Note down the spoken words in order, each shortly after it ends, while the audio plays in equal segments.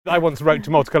I once wrote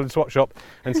to Multicoloured Swap Shop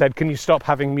and said, can you stop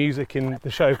having music in the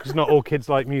show because not all kids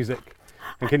like music,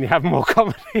 and can you have more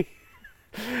comedy?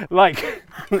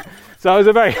 So I was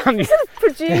a very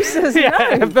producer's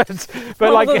yeah, note, but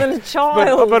rather like than a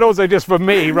child. but also just for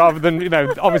me rather than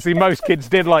obviously most kids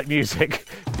did like music.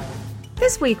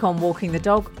 This week on Walking the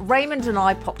Dog, Raymond and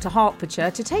I popped to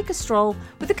Hertfordshire to take a stroll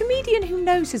with a comedian who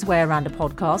knows his way around a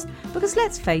podcast because,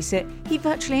 let's face it, he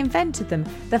virtually invented them,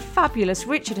 the fabulous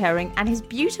Richard Herring and his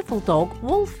beautiful dog,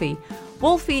 Wolfie.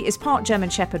 Wolfie is part German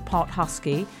Shepherd, part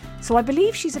Husky, so I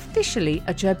believe she's officially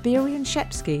a Gerberian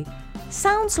Shepsky.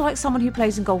 Sounds like someone who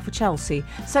plays in goal for Chelsea,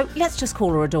 so let's just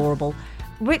call her adorable.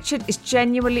 Richard is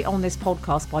genuinely on this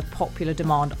podcast by popular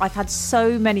demand. I've had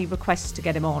so many requests to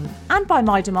get him on, and by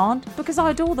my demand, because I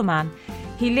adore the man.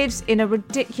 He lives in a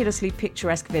ridiculously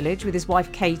picturesque village with his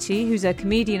wife Katie, who's a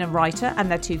comedian and writer, and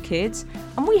their 2 kids,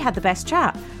 and we had the best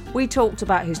chat. We talked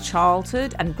about his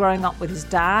childhood and growing up with his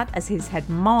dad as his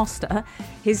headmaster,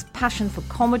 his passion for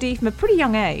comedy from a pretty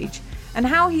young age, and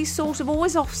how he sort of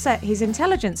always offset his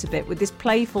intelligence a bit with this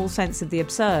playful sense of the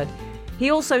absurd. He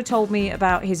also told me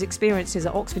about his experiences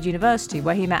at Oxford University,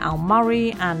 where he met Al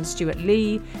Murray and Stuart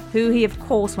Lee, who he of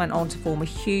course went on to form a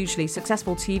hugely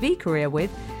successful TV career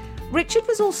with. Richard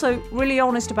was also really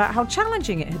honest about how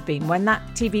challenging it had been when that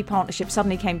TV partnership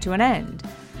suddenly came to an end,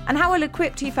 and how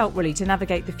ill-equipped he felt really to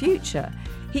navigate the future.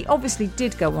 He obviously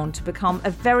did go on to become a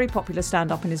very popular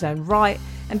stand-up in his own right,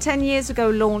 and 10 years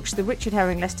ago launched the Richard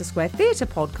Herring Leicester Square Theatre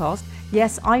podcast.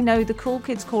 Yes, I know the cool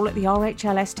kids call it the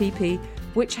RHLSTP,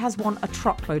 which has won a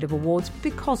truckload of awards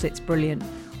because it's brilliant.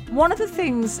 One of the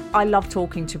things I loved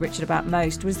talking to Richard about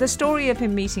most was the story of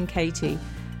him meeting Katie,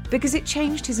 because it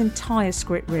changed his entire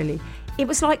script really. It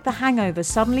was like The Hangover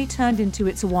suddenly turned into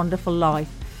It's a Wonderful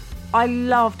Life. I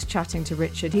loved chatting to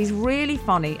Richard. He's really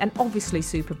funny and obviously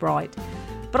super bright.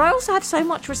 But I also have so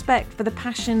much respect for the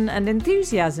passion and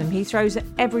enthusiasm he throws at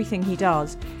everything he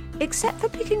does. Except for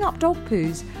picking up dog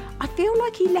poos. I feel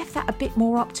like he left that a bit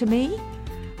more up to me.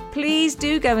 Please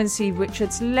do go and see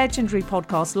Richard's legendary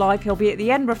podcast live. He'll be at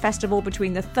the Edinburgh Festival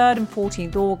between the 3rd and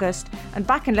 14th August and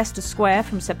back in Leicester Square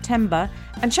from September.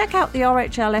 And check out the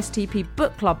RHL STP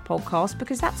Book Club podcast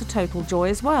because that's a total joy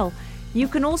as well. You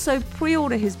can also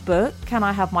pre-order his book, Can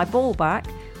I Have My Ball Back?,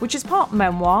 which is part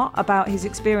memoir about his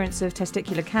experience of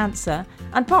testicular cancer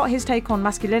and part his take on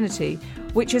masculinity,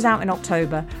 which is out in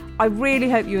October. I really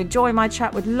hope you enjoy my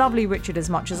chat with lovely Richard as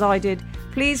much as I did.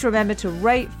 Please remember to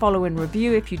rate, follow and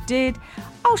review if you did.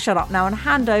 I'll shut up now and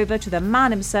hand over to the man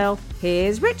himself.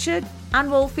 Here's Richard and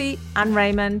Wolfie and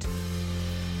Raymond.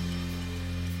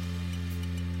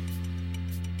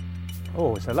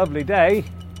 Oh, it's a lovely day.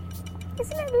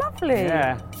 Isn't it lovely?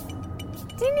 Yeah.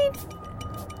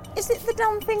 Is it the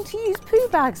dumb thing to use poo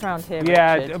bags around here,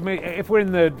 Yeah, Richard? I mean, if we're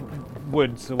in the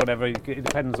woods or whatever, it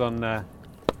depends on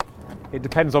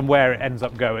where it ends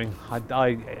up going.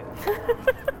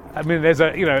 I mean, there's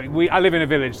I live in a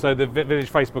village, so the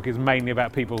village Facebook is mainly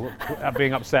about people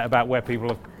being upset about where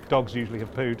dogs usually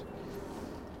have pooed.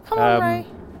 Come on, Ray.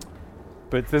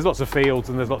 But there's lots of fields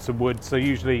and there's lots of woods, so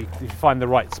usually if you find the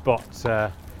right spot,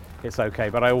 it's okay.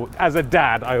 But as a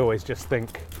dad, I always just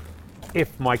think,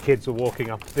 if my kids were walking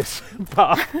up this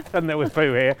path and there was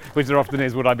poo here, which there often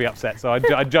is, would I be upset? So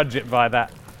I judge it by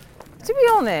that. To be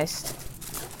honest,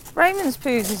 Raymond's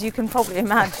poos, as you can probably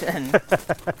imagine,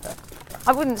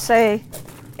 I wouldn't say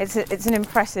it's an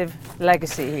impressive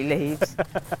legacy he leaves.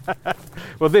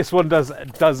 Well, this one does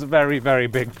very, very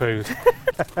big poos.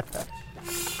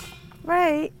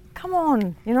 Ray, come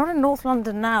on. You're not in North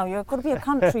London now. You've got to be a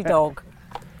country dog.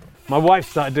 My wife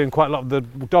started doing quite a lot of the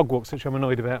dog walks, which I'm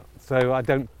annoyed about. So I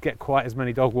don't get quite as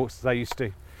many dog walks as I used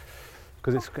to.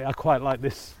 Because I quite like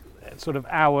this sort of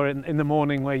hour in the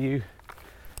morning where you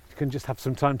can just have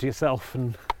some time to yourself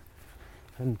and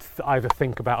either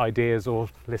think about ideas or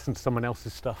listen to someone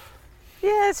else's stuff.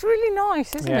 Yeah, it's really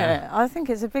nice, isn't it? I think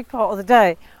it's a big part of the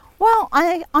day. Well,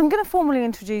 I'm going to formally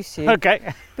introduce you.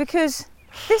 Okay. Because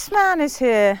this man is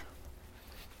here,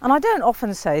 and I don't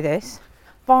often say this,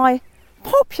 by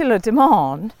popular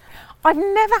demand. I've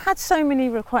never had so many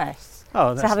requests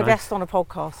to have a guest on a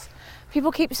podcast.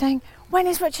 People keep saying, when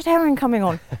is Richard Herring coming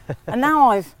on? And now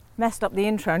I've messed up the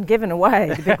intro and given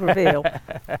away the big reveal.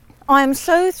 I am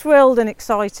so thrilled and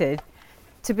excited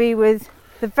to be with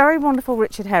the very wonderful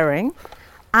Richard Herring,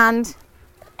 and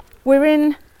we're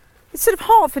in it's sort of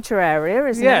Hertfordshire area,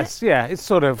 isn't it? Yes, yeah, it's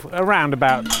sort of around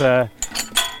about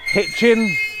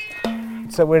Hitchin.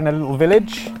 So we're in a little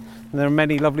village, and there are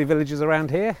many lovely villages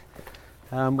around here.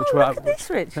 Look at this,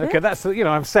 Richard. Okay, that's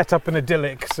I've set up an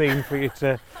idyllic scene for you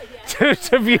to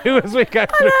view as we go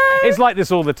through. It's like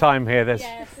this all the time here. There's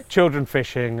children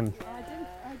fishing and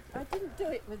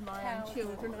it with my own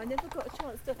children. I never got a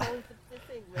chance to hold the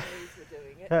thing when these were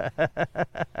doing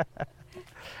it.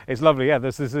 It's lovely, yeah.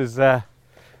 This is a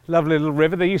lovely little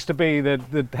river. There used to be,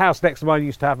 the house next to mine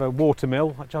used to have a water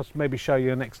mill. I'll just maybe show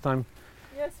you next time.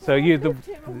 Yes, So well, you- I've the- lived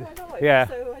here all my life, yeah.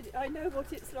 so I know what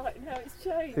it's like and how it's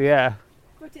changed. Yeah.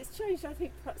 But it's changed, I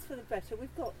think, perhaps for the better.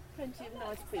 We've got plenty of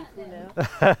nice people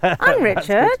now. I'm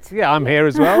Richard. Yeah, I'm here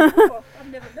as well. Well,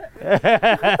 I've never met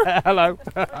Richard. Hello.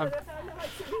 I don't know how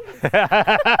nice it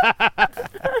is.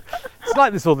 It's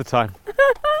like this all the time.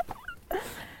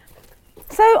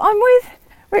 So I'm with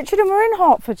Richard and we're in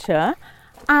Hertfordshire,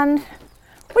 and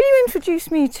will you introduce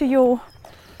me to your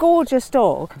gorgeous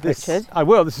dog, Richard? I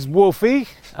will. This is Wolfie,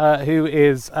 who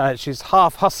is, she's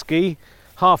half husky,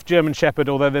 half German Shepherd,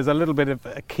 although there's a little bit of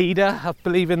Akita, I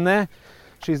believe, in there.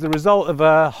 She's the result of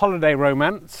a holiday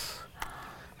romance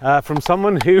from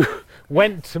someone who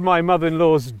went to my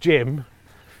mother-in-law's gym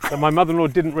that my mother-in-law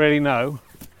didn't really know.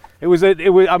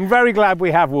 I'm very glad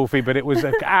we have Wolfie, but it was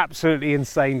an absolutely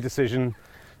insane decision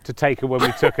to take her when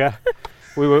we took her.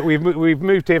 We've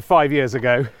moved here 5 years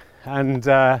ago, and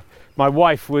my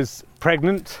wife was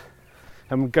pregnant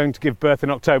and going to give birth in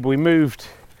October.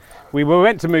 We were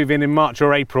meant to move in March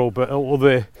or April, but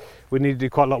we needed to do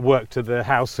quite a lot of work to the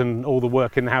house, and all the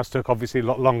work in the house took obviously a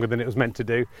lot longer than it was meant to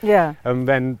do. Yeah. And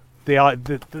then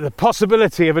the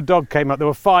possibility of a dog came up. There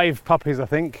were 5 puppies, I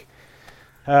think,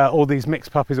 all these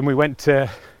mixed puppies, and we went to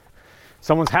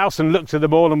someone's house and looked at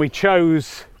them all, and we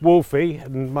chose Wolfie,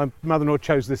 and my mother-in-law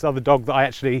chose this other dog that I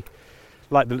actually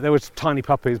liked. There were tiny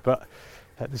puppies, but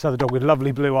this other dog with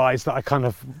lovely blue eyes that I kind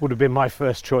of would have been my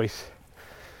first choice.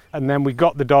 And then we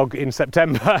got the dog in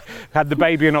September, had the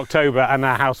baby in October, and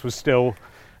our house was still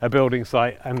a building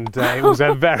site, and it was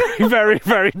a very, very,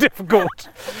 very difficult.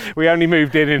 We only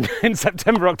moved in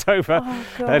September, October,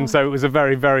 and so it was a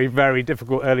very, very, very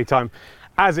difficult early time.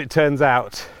 As it turns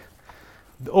out,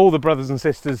 all the brothers and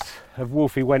sisters of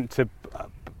Wolfie went to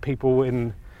people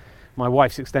in my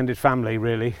wife's extended family,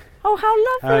 really. Oh,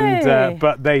 how lovely! And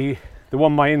but the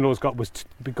one my in-laws got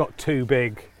got too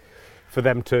big for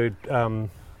them to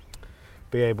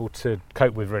be able to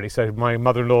cope with, really. So my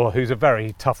mother-in-law, who's a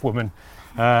very tough woman,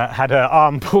 had her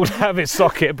arm pulled out of its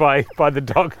socket by the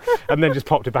dog, and then just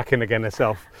popped it back in again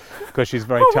herself, because she's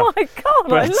very tough. Oh my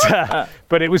God, I love that.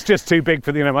 But it was just too big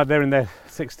for they're in their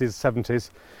 60s, 70s.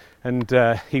 And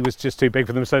he was just too big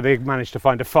for them, so they managed to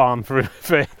find a farm for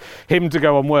him to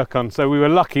go and work on. So we were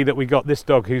lucky that we got this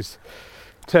dog, who's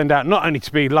turned out not only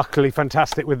to be luckily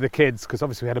fantastic with the kids, because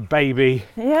obviously we had a baby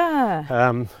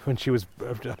when she was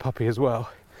a puppy as well,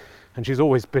 and she's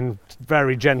always been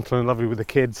very gentle and lovely with the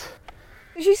kids.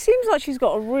 She seems like she's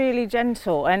got a really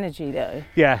gentle energy, though.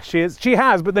 Yeah, she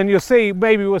has, but then we'll see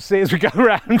as we go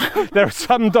around. There are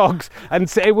some dogs, and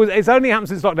it's only happened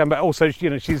since lockdown, but also,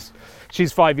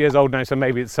 she's 5 years old now, so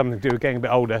maybe it's something to do with getting a bit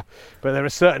older. But there are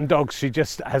certain dogs she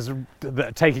just has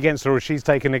that take against her, or she's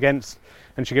taken against,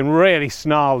 and she can really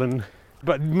snarl.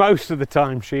 But most of the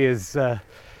time she's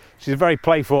very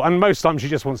playful, and most times she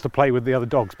just wants to play with the other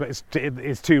dogs. But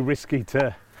it's too risky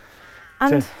to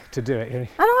do it. Really.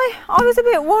 And I was a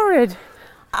bit worried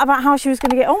about how she was going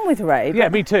to get on with Ray. Yeah,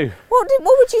 me too. What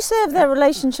would you say of their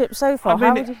relationship so far?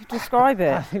 How would you describe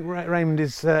it? I think Raymond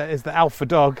is the alpha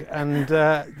dog, and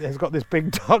has got this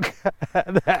big dog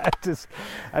at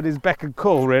his beck and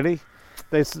call, really.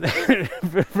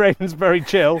 Raymond's very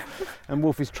chill, and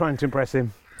Wolfie's trying to impress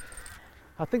him.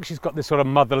 I think she's got this sort of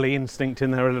motherly instinct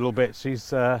in there a little bit.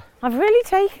 She's I've really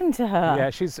taken to her. yeah,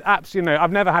 she's absolutely.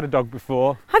 I've never had a dog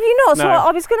before. Have you not? No. So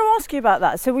I was going to ask you about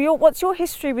that. So what's your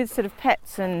history with sort of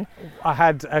pets and? I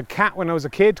had a cat when I was a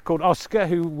kid called Oscar,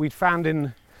 who we'd found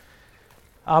in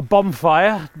our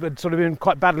bonfire, but sort of been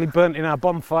quite badly burnt in our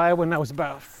bonfire when I was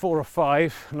about 4 or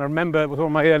 5. And I remember one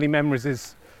of my early memories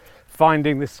is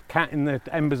finding this cat in the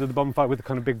embers of the bonfire with a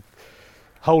kind of big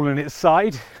hole in its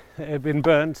side. It had been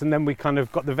burnt, and then we kind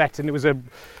of got the vet, and it was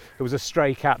a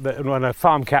stray cat, a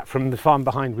farm cat from the farm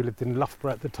behind. We lived in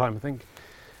Loughborough at the time, I think,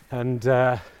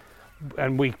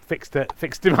 and we fixed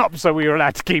him up, so we were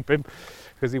allowed to keep him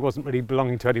because he wasn't really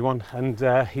belonging to anyone, and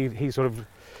he sort of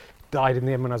died in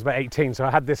the end when I was about 18. So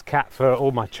I had this cat for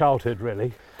all my childhood,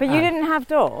 really. But you didn't have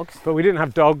dogs. But we didn't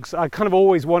have dogs. I kind of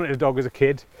always wanted a dog as a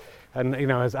kid. And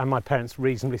and my parents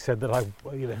reasonably said that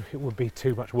it would be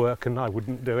too much work and I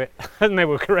wouldn't do it, and they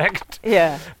were correct.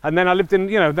 Yeah. And then I lived in,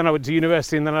 then I went to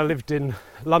university, and then I lived in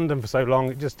London for so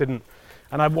long. It just didn't,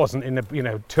 and I wasn't in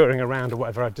touring around or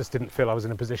whatever. I just didn't feel I was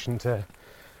in a position to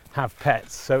have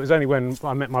pets. So it was only when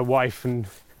I met my wife and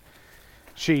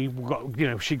she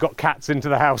got cats into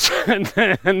the house, and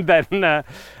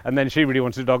then she really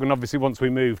wanted a dog. And obviously once we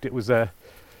moved, it was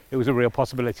it was a real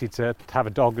possibility to have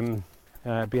a dog and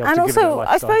be able And to give it a also, lifestyle.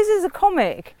 I suppose as a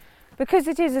comic, because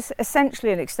it is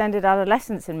essentially an extended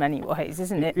adolescence in many ways,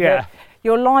 isn't it? Yeah. That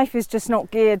your life is just not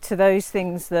geared to those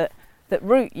things that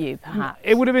root you, perhaps.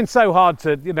 It would have been so hard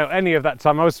to, any of that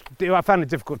time. I found it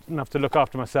difficult enough to look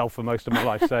after myself for most of my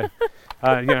life. So,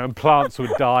 and plants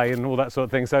would die and all that sort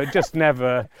of thing. So it just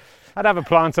never. I'd have a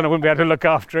plant and I wouldn't be able to look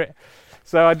after it.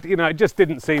 So it just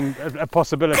didn't seem a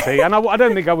possibility. And I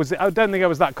don't think I was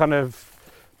that kind of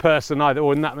person either.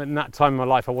 Or in that time of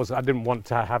my life, I didn't want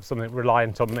to have something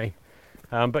reliant on me.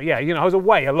 But yeah, I was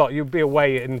away a lot. You'd be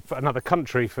away in another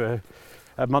country for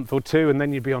a month or two, and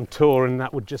then you'd be on tour, and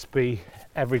that would just be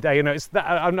every day. It's that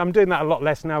I'm doing that a lot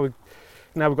less now.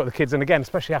 Now we've got the kids, and again,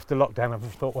 especially after lockdown, I've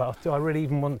thought, well, do I really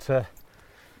even want to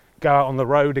go out on the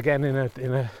road again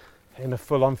in a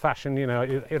full-on fashion?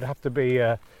 It would have to be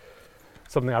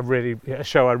something a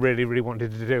show I really, really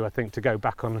wanted to do. I think to go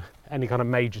back on any kind of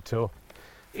major tour.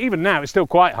 Even now, it's still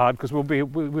quite hard because we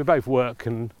both work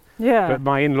and. Yeah. But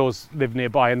my in-laws live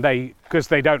nearby, and because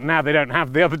they don't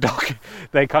have the other dog,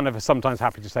 they kind of are sometimes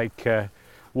happy to take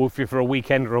Wolfie for a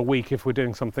weekend or a week if we're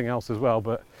doing something else as well.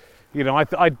 But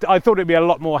I thought it'd be a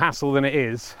lot more hassle than it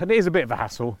is, and it is a bit of a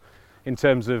hassle in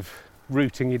terms of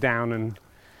rooting you down, and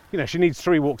she needs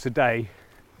 3 walks a day.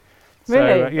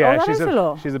 Really? So, yeah, that is a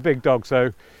lot. She's a big dog,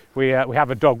 so we have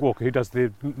a dog walker who does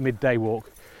the midday walk.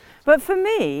 But for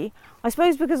me, I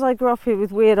suppose because I grew up here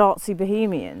with weird artsy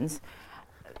bohemians,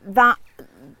 that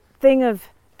thing of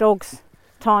dogs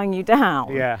tying you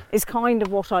down is kind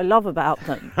of what I love about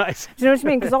them. Right. Do you know what I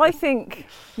mean? Because I think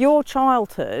your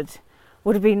childhood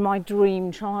would have been my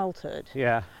dream childhood.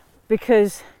 Yeah.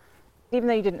 Because even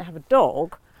though you didn't have a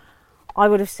dog, I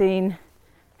would have seen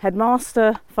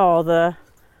headmaster, father,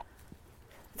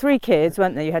 3 kids,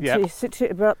 weren't there? You had two,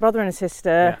 a brother and a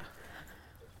sister.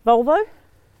 Yeah. Volvo?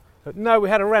 No, we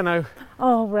had a Renault.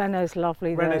 Oh, Renault's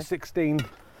lovely. Renault there. 16.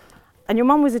 And your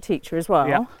mum was a teacher as well.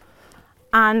 Yeah.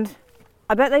 And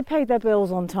I bet they paid their bills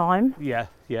on time. Yeah.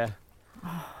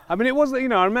 I mean, it was,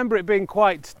 I remember it being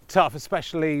quite tough,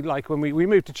 especially like when we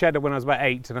moved to Cheddar when I was about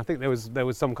 8, and I think there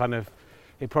was some kind of,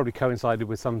 it probably coincided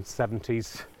with some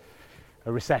 70s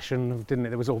a recession, didn't it?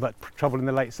 There was all that trouble in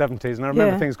the late 70s, and I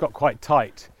remember things got quite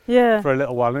tight for a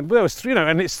little while. And there was,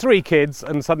 and it's 3 kids,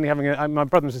 and suddenly having my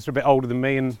brother and sister are a bit older than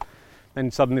me, and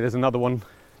then suddenly there's another one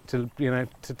to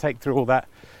take through all that.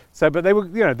 So, but they were,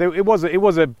 it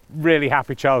was a really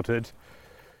happy childhood.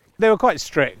 They were quite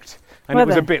strict, and it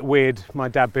was a bit weird, my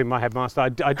dad being my headmaster.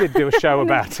 I did do a show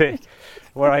about it,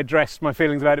 where I addressed my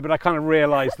feelings about it, but I kind of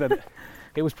realised that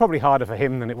it was probably harder for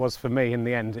him than it was for me in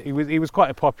the end. He was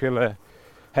quite a popular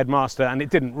headmaster, and it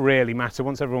didn't really matter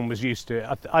once everyone was used to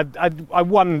it. I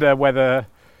wonder whether,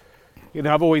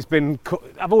 I've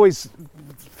always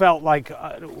felt like.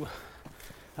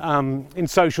 In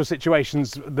social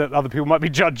situations that other people might be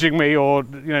judging me or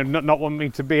not wanting me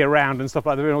to be around and stuff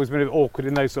like that. I've always been a bit awkward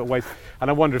in those sort of ways, and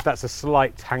I wonder if that's a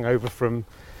slight hangover from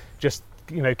just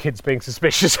kids being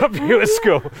suspicious of you at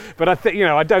school. But I think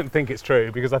I don't think it's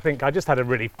true, because I think I just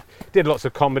did lots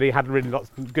of comedy, had really lots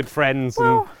of good friends.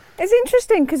 Well, it's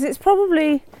interesting because it's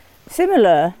probably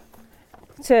similar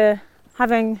to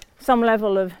having some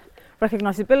level of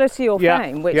recognisability or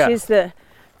fame, which is that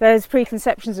there's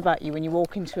preconceptions about you when you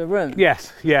walk into a room.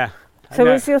 Yes, yeah. So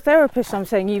as your therapist, I'm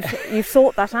saying you've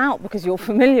thought that out because you're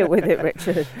familiar with it,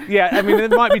 Richard. Yeah, I mean,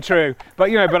 it might be true, but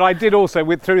but I did also,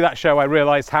 through that show, I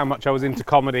realised how much I was into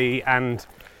comedy and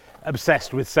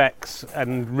obsessed with sex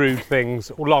and rude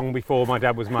things long before my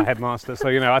dad was my headmaster. So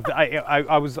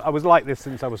I was like this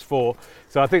since I was 4.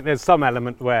 So I think there's some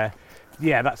element where.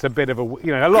 Yeah, that's a bit of a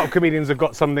a lot of comedians have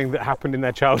got something that happened in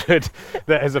their childhood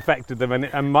that has affected them,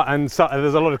 and so,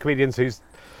 there's a lot of comedians whose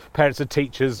parents are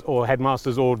teachers or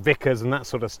headmasters or vicars and that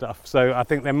sort of stuff. So I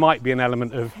think there might be an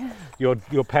element of your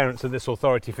parents are this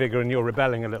authority figure and you're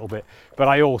rebelling a little bit. But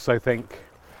I also think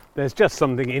there's just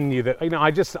something in you that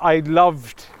I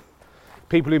loved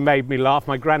people who made me laugh.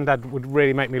 My granddad would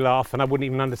really make me laugh, and I wouldn't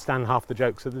even understand half the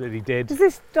jokes that he did. Is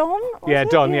this Don? Yeah,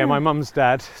 Don. Yeah, my mum's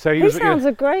dad. So he sounds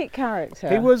a great character.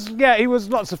 He was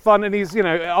lots of fun, and he's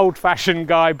old-fashioned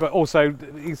guy, but also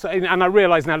and I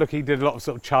realise now. Look, he did a lot of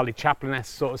sort of Charlie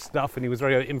Chaplin-esque sort of stuff, and he was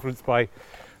very influenced by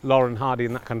Lauren Hardy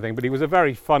and that kind of thing. But he was a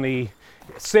very funny,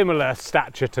 similar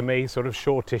stature to me, sort of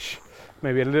shortish,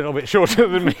 maybe a little bit shorter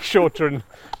than me, shorter, and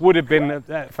would have been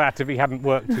fat if he hadn't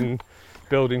worked in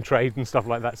building trade and stuff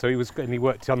like that. So he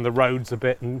worked on the roads a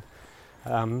bit, and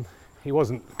he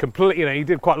wasn't completely. He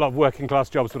did quite a lot of working class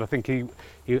jobs, but I think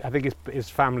his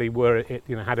family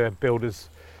had a builder's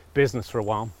business for a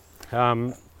while.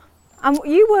 And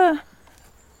you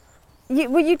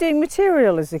were you doing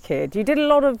material as a kid? You did a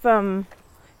lot of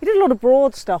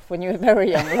broad stuff when you were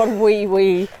very young. A lot of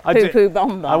wee poo poo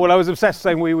bum bum. Well, I was obsessed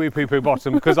saying wee poo poo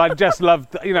bottom because I just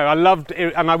loved, I loved,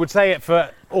 and I would say it for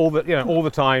all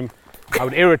the time. I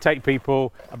would irritate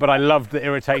people, but I loved the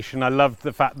irritation. I loved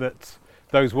the fact that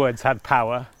those words had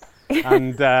power.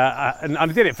 And I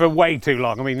did it for way too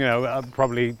long. I mean,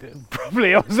 probably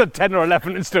I was at 10 or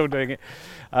 11 and still doing it.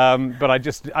 But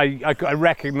I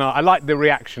recognise, I liked the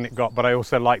reaction it got, but I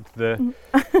also liked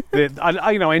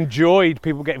I enjoyed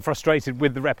people getting frustrated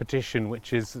with the repetition,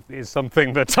 which is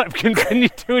something that I've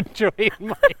continued to enjoy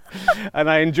and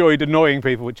I enjoyed annoying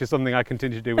people, which is something I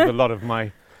continue to do with a lot of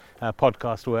my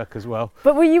podcast work as well.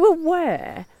 But were you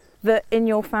aware that in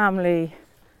your family,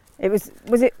 was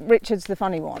it Richard's the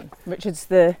funny one? Richard's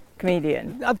the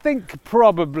comedian? I think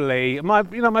probably. My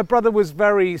brother was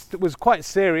quite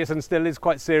serious and still is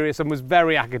quite serious and was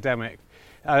very academic.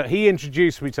 He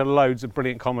introduced me to loads of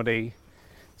brilliant comedy.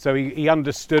 So he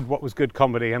understood what was good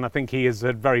comedy, and I think he is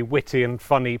a very witty and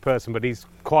funny person, but he's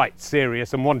quite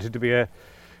serious and wanted to be a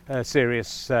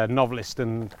serious novelist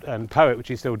and poet, which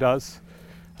he still does.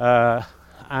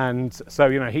 And so,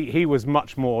 he was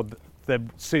much more the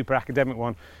super academic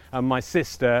one. And my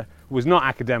sister was not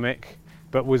academic,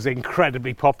 but was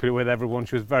incredibly popular with everyone.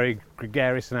 She was very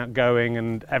gregarious and outgoing,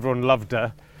 and everyone loved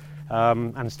her,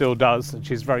 and still does. And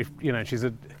she's very, she's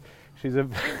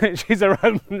her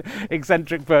own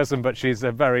eccentric person, but she's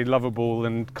a very lovable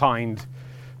and kind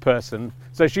person.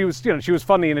 So she was, she was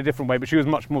funny in a different way, but she was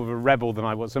much more of a rebel than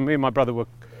I was. So me and my brother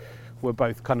were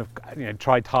both kind of,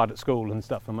 tried hard at school and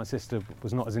stuff, and my sister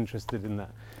was not as interested in that.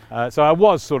 So I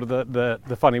was sort of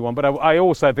the funny one, but I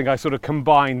also think I sort of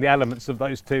combined the elements of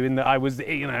those two in that I was,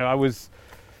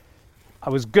 I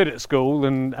was good at school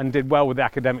and did well with the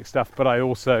academic stuff, but I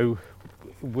also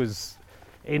was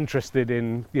interested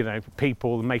in,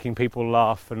 people, making people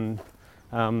laugh, and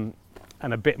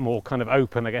a bit more kind of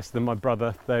open, I guess, than my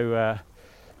brother, though,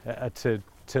 to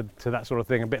that sort of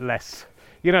thing, a bit less.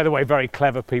 The way very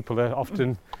clever people are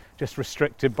often just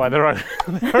restricted by their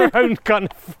own kind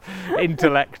of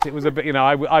intellect. It was a bit,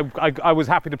 I was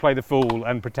happy to play the fool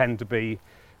and pretend to be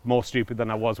more stupid than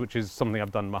I was, which is something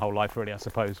I've done my whole life, really, I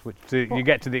suppose. You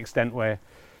get to the extent where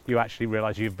you actually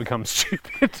realise you've become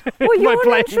stupid. Well, you're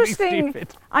an interesting.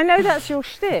 I know that's your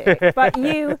shtick, but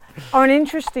you are an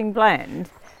interesting blend.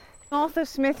 Arthur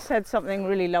Smith said something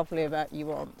really lovely about you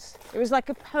once. It was like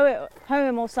a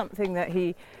poem or something that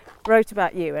he wrote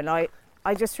about you, and I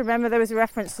just remember there was a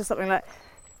reference to something like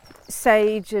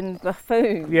sage and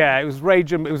buffoon. Yeah, it was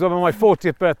rage, and it was on my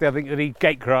 40th birthday, I think, that he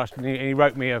gate crashed, and he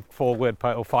wrote me a 4-word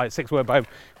poem or 6-word poem,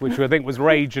 which I think was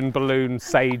rage and balloon,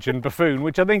 sage and buffoon,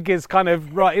 which I think is kind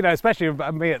of right, especially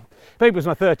me maybe it was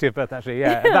my 30th birthday actually,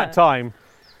 yeah. At that time,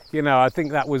 I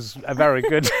think that was a very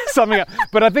good summing up.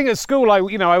 But I think at school, I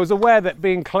was aware that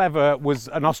being clever was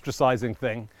an ostracising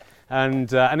thing.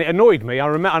 And it annoyed me. I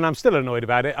remember, and I'm still annoyed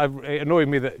about it. It annoyed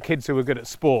me that kids who were good at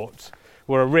sport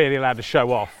were really allowed to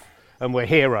show off and were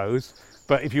heroes.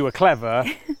 But if you were clever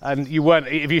and you weren't,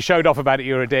 if you showed off about it,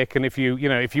 you were a dick. And if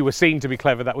you were seen to be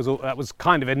clever, that was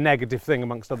kind of a negative thing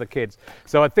amongst other kids.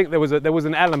 So I think there was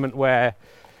an element where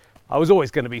I was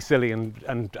always going to be silly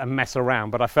and mess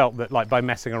around, but I felt that by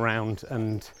messing around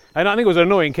and I think I was an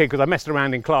annoying kid because I messed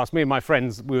around in class. Me and my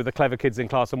friends, we were the clever kids in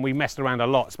class, and we messed around a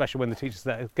lot, especially when the teachers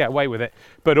let us get away with it,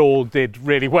 but all did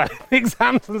really well in the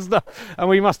exams and stuff. And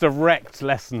we must have wrecked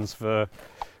lessons for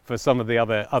some of the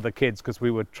other kids because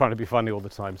we were trying to be funny all the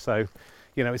time. So,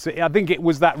 I think it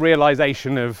was that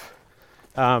realization of,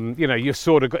 you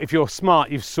sort of got, if you're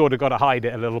smart, you've sort of got to hide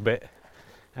it a little bit.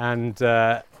 And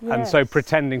so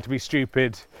pretending to be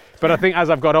stupid, but I think as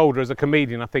I've got older as a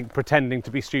comedian, I think pretending to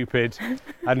be stupid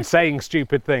and saying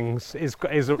stupid things is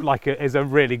a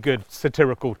really good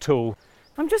satirical tool.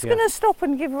 I'm just going to stop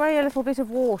and give Ray a little bit of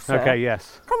water. Okay,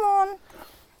 yes. Come on.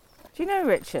 Do you know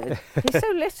Richard? He's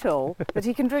so little that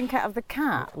he can drink out of the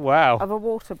cap of a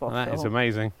water bottle. That is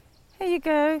amazing. Here you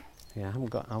go. Yeah, I haven't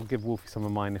got. I'll give Wolfie some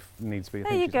of mine if needs be.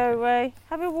 There you go, Ray.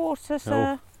 Have your water,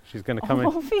 sir. Oh. She's going to come in.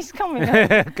 Wolfie's coming in.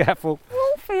 Careful.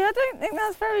 Wolfie, I don't think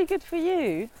that's very good for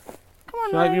you. Come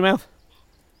on, Shall I open your mouth?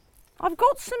 I've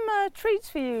got some treats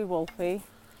for you, Wolfie.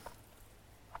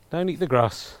 Don't eat the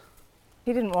grass.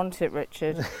 He didn't want it,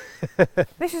 Richard.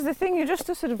 This is the thing, you're just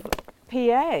a sort of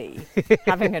PA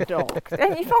having a dog.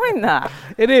 Don't you find that?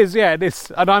 It is, yeah, it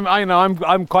is. And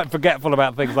I'm quite forgetful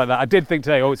about things like that. I did think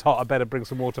today, it's hot, I better bring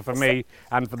some water for me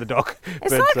and for the dog.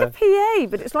 It's like a PA,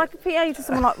 but it's like a PA to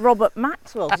someone like Robert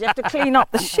Maxwell, because you have to clean up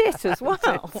the shit as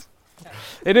well.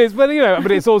 It is, but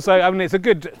but it's also, it's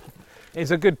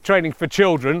a good training for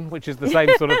children, which is the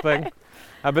same sort of thing.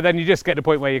 But then you just get to the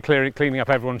point where you're cleaning up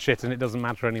everyone's shit and it doesn't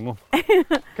matter anymore.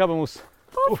 Come on,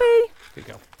 Coffee. Here you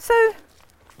go. So,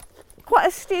 quite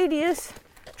a studious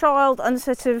child, and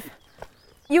sort of,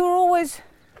 you were always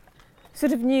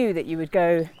sort of knew that you would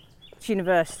go to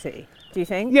university. Do you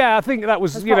think? Yeah, I think that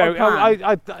was, That's you know, part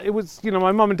of the it was, you know,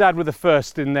 my mum and dad were the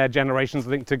first in their generations, I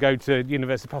think, to go to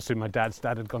university. Possibly my dad's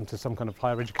dad had gone to some kind of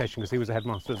higher education because he was a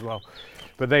headmaster as well.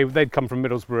 But they'd come from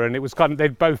Middlesbrough, and it was kind of,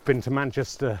 they'd both been to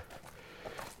Manchester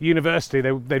University.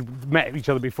 They'd met each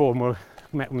other before and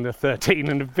met when they're 13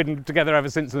 and have been together ever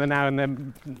since, and they're now in their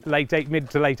mid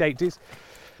to late 80s.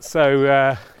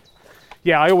 So,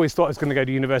 yeah, I always thought I was going to go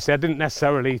to university. I didn't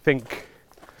necessarily think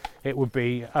it would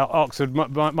be Oxford.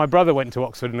 My brother went to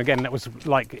Oxford, and again, that was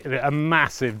like a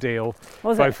massive deal,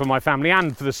 both for my family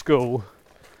and for the school.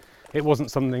 It wasn't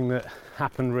something that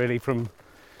happened really from,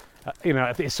 you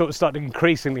know, it sort of started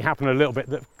increasingly happen a little bit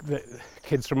that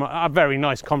kids from a very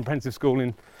nice comprehensive school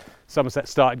in Somerset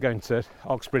started going to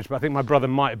Oxbridge, but I think my brother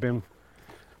might have been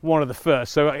one of the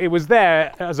first. So it was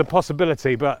there as a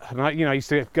possibility, but I used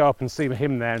to go up and see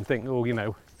him there and think, oh, you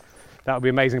know, that would be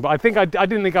amazing. But I think I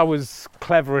didn't think I was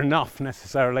clever enough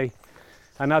necessarily.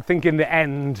 And I think in the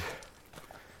end,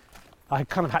 I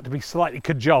kind of had to be slightly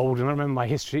cajoled. And I remember my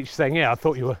history teacher saying, yeah,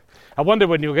 I wonder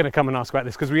when you were going to come and ask about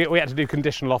this, because we had to do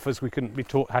conditional offers. We couldn't be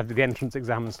taught how to do the entrance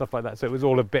exam and stuff like that. So it was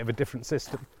all a bit of a different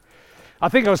system. I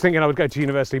think I was thinking I would go to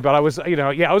university, but I was,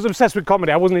 I was obsessed with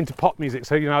comedy. I wasn't into pop music.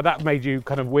 So, that made you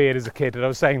kind of weird as a kid. And I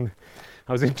was saying,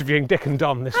 I was interviewing Dick and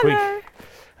Dom this week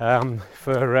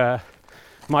for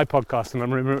my podcast, and I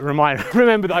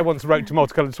remember that I once wrote to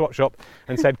Multicoloured Swap Shop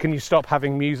and said, can you stop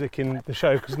having music in the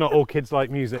show, because not all kids like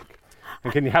music,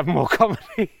 and can you have more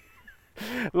comedy?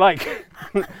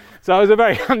 So I was a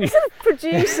very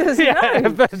producers, yeah,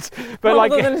 but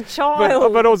rather than a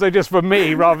child. but also just for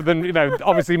me, rather than,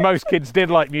 obviously most kids did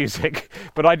like music,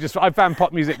 but I found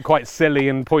pop music quite silly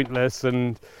and pointless,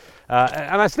 and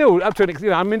I still, up to an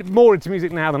extent, I'm more into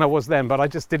music now than I was then, but I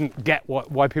just didn't get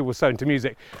why people were so into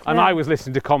music. And I was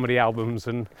listening to comedy albums.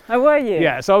 And oh, were you?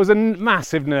 Yeah, so I was a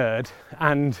massive nerd,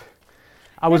 and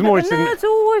I was more interested in... nerds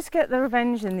always get their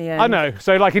revenge in the end. I know.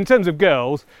 So, in terms of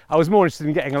girls, I was more interested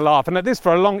in getting a laugh. And at this,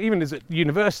 for a long, even as at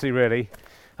university, really,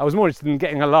 I was more interested in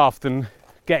getting a laugh than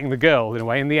getting the girl, in a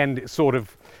way. In the end, it's sort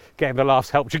of getting the laughs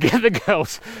helped you get the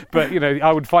girls. But,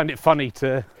 I would find it funny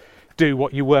to do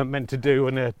what you weren't meant to do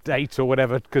on a date or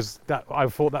whatever, because I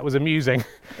thought that was amusing.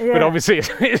 Yeah. But obviously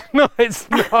it's not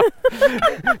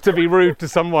to be rude to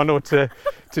someone or to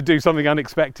do something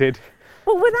unexpected.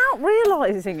 Well, without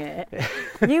realising it,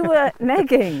 you were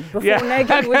negging before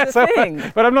negging was a thing.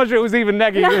 But I'm not sure it was even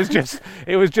negging.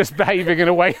 It was just behaving in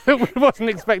a way that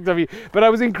wasn't expected of you. But I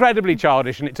was incredibly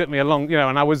childish, and it took me a long,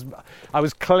 and I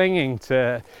was clinging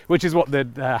to, which is what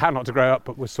the How Not to Grow Up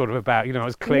book was sort of about. I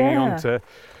was clinging on to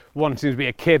wanting to be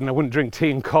a kid, and I wouldn't drink tea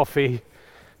and coffee,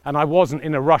 and I wasn't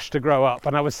in a rush to grow up,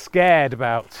 and I was scared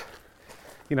about,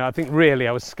 I think really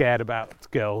I was scared about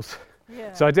girls.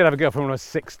 Yeah. So I did have a girlfriend when I was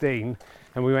 16,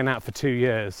 and we went out for 2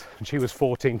 years, and she was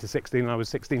 14 to 16 and I was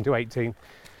 16 to 18.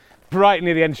 Right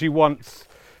near the end, she once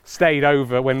stayed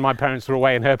over when my parents were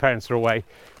away and her parents were away,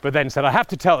 but then said, I have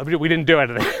to tell her, we didn't do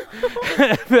anything.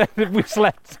 we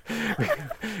slept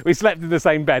in the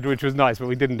same bed, which was nice, but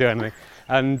we didn't do anything.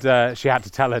 And she had to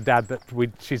tell her dad that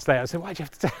she'd stay. I said, why'd you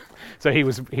have to tell? So he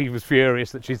was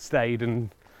furious that she'd stayed, and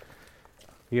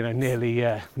nearly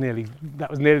that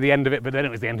was nearly the end of it. But then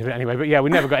it was the end of it anyway. But yeah, we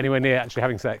never got anywhere near actually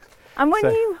having sex. And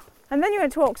then you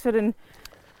went to Oxford and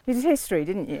you did history,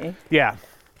 didn't you? Yeah,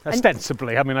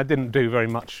 ostensibly. I mean, I didn't do very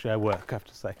much work, I have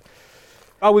to say.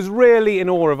 I was really in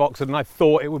awe of Oxford, and I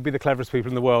thought it would be the cleverest people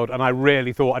in the world, and I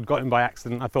really thought I'd got in by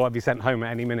accident. I thought I'd be sent home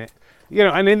at any minute.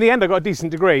 And in the end I got a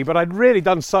decent degree, but I'd really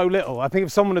done so little. I think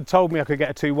if someone had told me I could get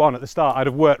a 2-1 at the start, I'd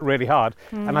have worked really hard,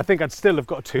 and I think I'd still have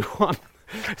got a 2-1.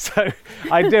 So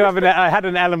I had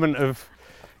an element of,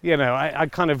 I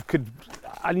kind of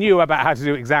I knew about how to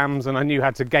do exams, and I knew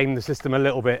how to game the system a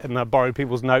little bit, and I borrowed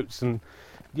people's notes, and,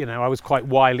 I was quite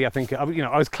wily. I think, I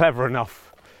was clever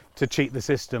enough to cheat the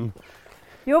system.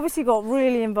 You obviously got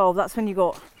really involved. That's when you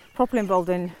got properly involved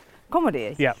in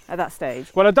comedy. Yeah. At that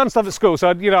stage. Well, I'd done stuff at school, so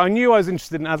I knew I was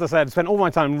interested in. As I said, I spent all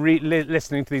my time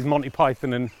listening to these Monty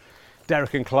Python and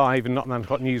Derek and Clive and Nottingham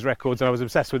Clock News records, and I was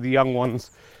obsessed with the young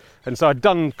ones. And so I'd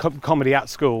done comedy at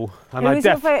school. And who was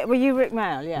your favourite? Were you Rick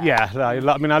Mail? Yeah. Yeah. I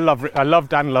loved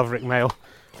and love Rick Mail,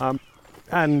 I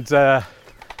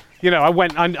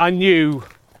went. I knew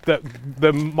that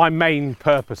my main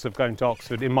purpose of going to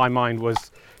Oxford, in my mind, was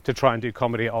to try and do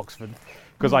comedy at Oxford,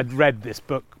 because I'd read this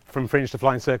book From Fringe to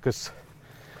Flying Circus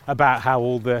about how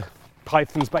all the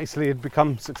Pythons basically had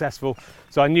become successful,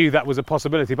 so I knew that was a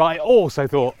possibility. But I also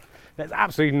thought, there's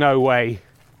absolutely no way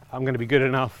I'm going to be good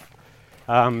enough.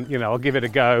 I'll give it a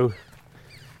go.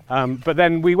 But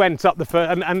then we went up the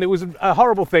first, and it was a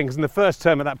horrible thing, because in the first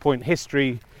term at that point,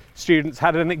 history students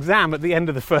had an exam at the end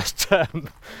of the first term,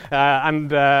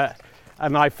 and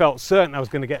I felt certain I was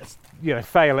going to get,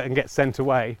 fail it and get sent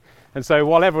away. And so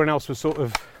while everyone else was sort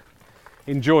of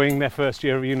enjoying their first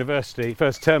term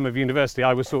of university,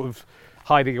 I was sort of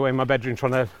hiding away in my bedroom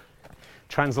trying to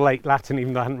translate Latin,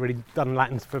 even though I hadn't really done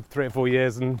Latin for 3 or 4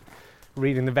 years, and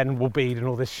reading the Venerable Bede and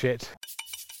all this shit.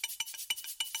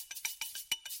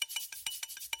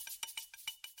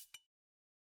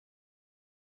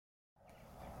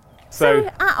 So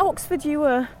at Oxford you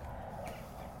were...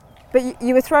 But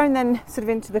you were thrown then sort of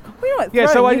into the... Well, you weren't thrown,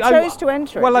 so you chose to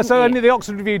enter it, Well, so you? the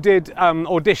Oxford Review did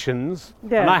auditions,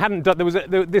 Yeah. and I hadn't done... There was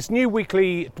this new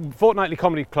fortnightly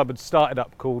comedy club had started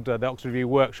up called the Oxford Review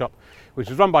Workshop, which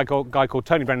was run by a guy called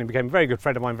Tony Brennan, who became a very good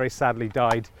friend of mine, very sadly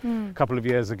died a couple of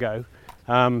years ago,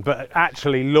 but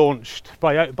actually launched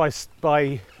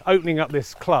by opening up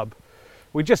this club.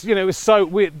 We just, it was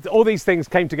all these things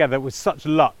came together with such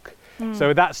luck.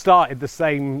 So that started the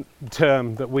same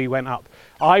term that we went up.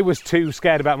 I was too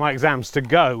scared about my exams to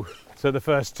go to the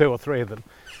first 2 or 3 of them.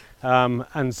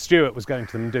 And Stuart was going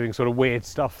to them doing sort of weird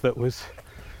stuff that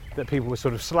people were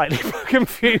sort of slightly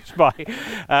confused by.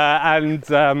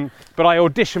 But I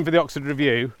auditioned for the Oxford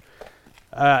Review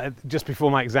just before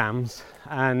my exams,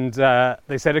 and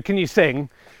they said, "Can you sing?" And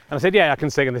I said, "Yeah, I can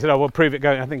sing." And they said, "Oh, well, prove it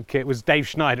going." I think it was Dave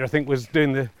Schneider, was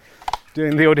doing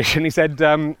the audition. He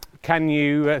said, can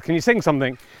you sing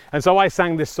something? And so I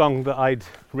sang this song that I'd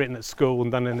written at school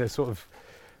and done in this sort of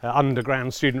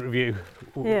underground student review,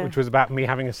 which was about me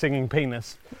having a singing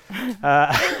penis,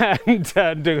 and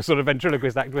doing a sort of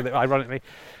ventriloquist act with it, ironically.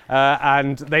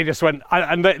 And they just went,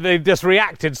 and they just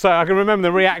reacted. So I can remember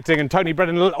them reacting, and Tony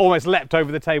Brennan almost leapt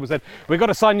over the table and said, "We've got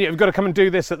to sign you, we've got to come and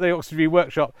do this at the Oxford Review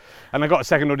Workshop." And I got a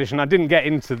second audition. I didn't get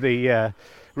into the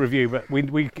review, but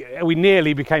we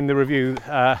nearly became the review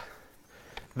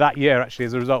that year, actually,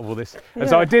 as a result of all this. And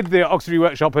so I did the Oxford Review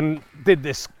Workshop and did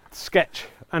this sketch,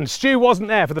 and Stu wasn't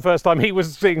there for the first time. He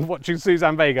was watching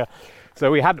Suzanne Vega.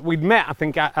 So we'd met, I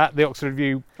think, at the Oxford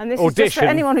Review and this audition. Is just for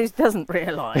anyone who doesn't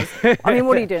realise. I mean,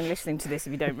 what are you doing listening to this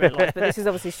if you don't realise? But this is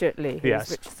obviously Stuart Lee,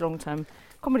 who's Richard's long-term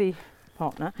comedy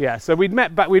partner. Yeah, so we'd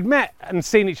met and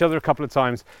seen each other a couple of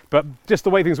times, but just the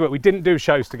way things work, we didn't do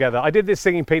shows together. I did this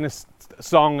singing penis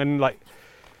song, and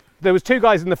there was 2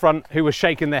 guys in the front who were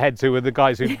shaking their heads, who were the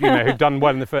guys who'd done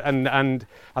well in the and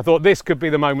I thought this could be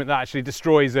the moment that actually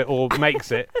destroys it or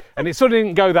makes it. And it sort of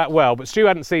didn't go that well, but Stu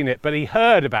hadn't seen it, but he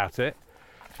heard about it.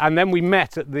 And then we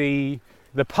met at the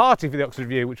party for the Oxford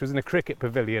Review, which was in a cricket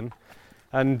pavilion.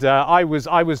 And I was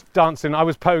dancing, I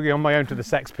was poguing on my own to the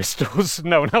Sex Pistols.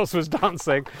 No one else was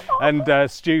dancing. And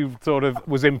Stu sort of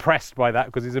was impressed by that,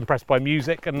 because he's impressed by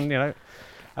music and,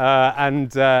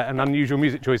 and unusual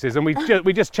music choices, and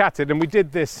we just chatted, and we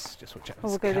did this.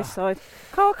 We'll go this side.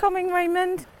 Car coming,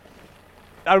 Raymond.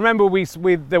 I remember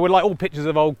there were all pictures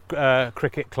of old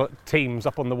cricket teams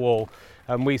up on the wall,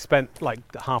 and we spent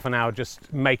half an hour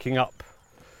just making up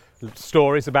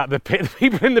stories about the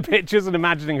people in the pictures and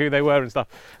imagining who they were and stuff.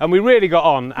 And we really got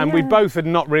on, and we both had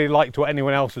not really liked what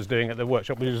anyone else was doing at the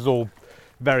workshop, which was all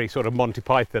very sort of Monty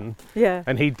Python. Yeah.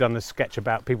 And he'd done a sketch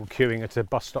about people queuing at a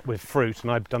bus stop with fruit,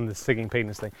 and I'd done the singing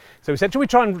penis thing. So we said, should we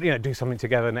try and do something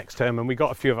together next term? And we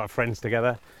got a few of our friends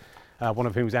together, one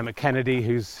of whom was Emma Kennedy,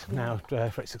 who's now a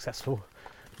very successful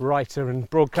writer and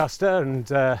broadcaster, and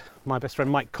my best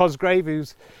friend Mike Cosgrave,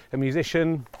 who's a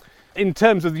musician. In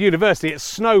terms of the university, it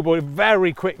snowballed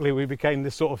very quickly. We became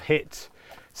this sort of hit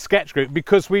sketch group,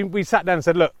 because we sat down and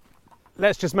said, look,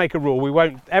 let's just make a rule. We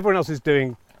won't. Everyone else is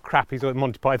doing crappy sort of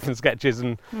Monty Python sketches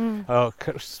and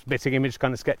spitting image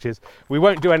kind of sketches. We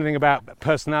won't do anything about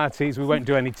personalities. We won't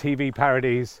do any TV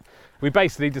parodies. We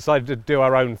basically decided to do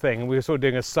our own thing, and we were sort of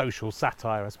doing a social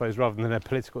satire, I suppose, rather than a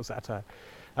political satire.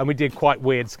 And we did quite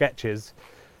weird sketches.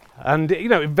 And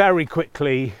very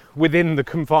quickly, within the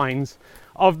confines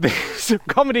of this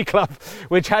comedy club,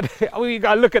 which had,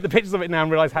 I look at the pictures of it now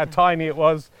and realise how tiny it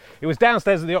was. It was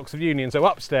downstairs at the Oxford Union, so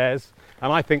upstairs.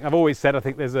 And I think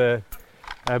there's a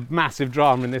massive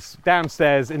drama in this,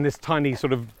 downstairs in this tiny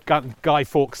sort of Guy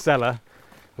Fawkes cellar,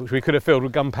 which we could have filled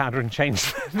with gunpowder and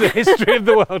changed the history of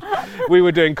the world. We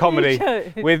were doing comedy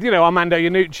with, Armando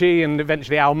Iannucci and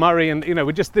eventually Al Murray, and,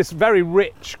 we're just this very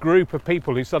rich group of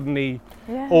people who suddenly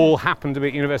all happened to be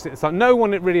at university at the time. No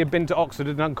one really had been to Oxford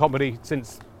and done comedy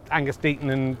since Angus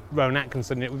Deaton and Rowan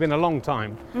Atkinson. It had been a long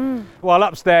time. While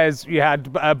upstairs you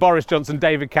had Boris Johnson,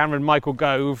 David Cameron, Michael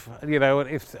Gove, you know,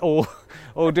 if all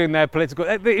doing their political...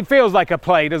 It feels like a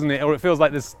play, doesn't it? Or it feels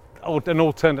like there's an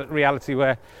alternate reality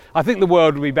where I think the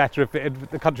world would be better if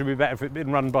the country would be better if it had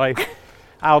been run by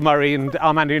Al Murray and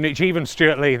Armando Iannucci, even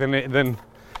Stuart Lee, than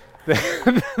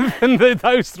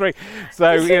those three.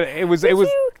 So it was.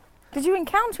 Did you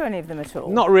encounter any of them at all?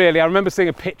 Not really. I remember seeing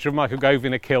a picture of Michael Gove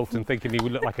in a kilt and thinking he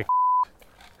would look like a.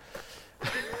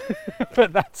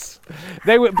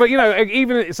 But you know,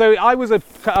 even so, I was a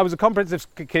comprehensive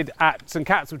kid at St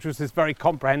Cat's, which was this very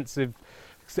comprehensive,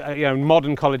 you know,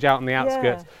 modern college out on the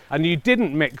outskirts, and you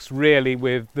didn't mix really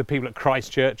with the people at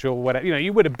Christ Church or whatever. You know,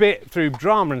 you would a bit through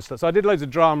drama and stuff. So I did loads of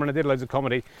drama and I did loads of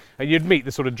comedy, and you'd meet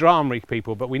the sort of drama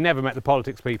people, but we never met the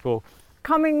politics people.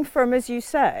 Coming from, as you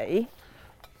say,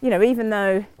 you know, even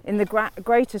though in the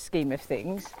greater scheme of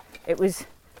things, it was,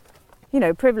 you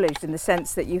know, privileged in the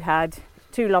sense that you had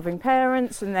two loving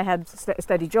parents and they had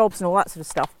steady jobs and all that sort of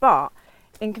stuff. But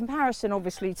in comparison,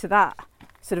 obviously, to that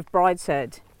sort of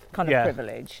brideshead kind of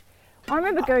privilege, I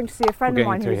remember going to see a friend of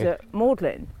mine who was at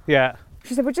Magdalen. Yeah.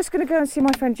 She said, we're just going to go and see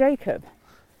my friend Jacob.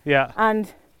 Yeah.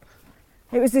 And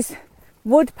it was this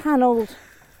wood-panelled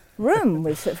room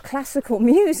with sort of classical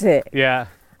music. Yeah.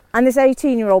 And this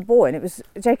 18-year-old boy, and it was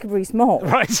Jacob Rees-Mogg.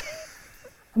 Right.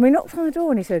 And we knocked on the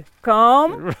door and he said,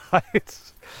 come.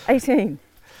 Right. 18.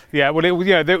 Yeah, well, it was,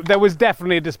 you know, there was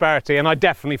definitely a disparity, and I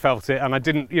definitely felt it, and I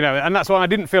didn't, you know, and that's why I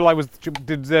didn't feel I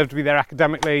deserved to be there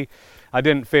academically. I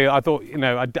thought, you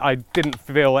know, I didn't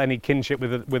feel any kinship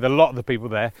with a lot of the people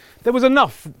there. There was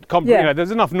enough, you know,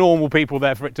 there's enough normal people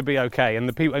there for it to be okay, and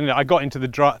the people, you know, I got into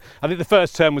I think the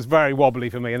first term was very wobbly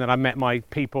for me, and then I met my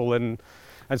people, and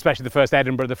especially the first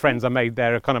Edinburgh, the friends I made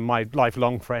there are kind of my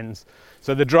lifelong friends.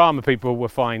 So the drama people were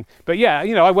fine, but yeah,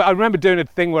 you know, I remember doing a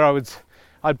thing where I was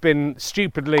doing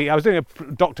a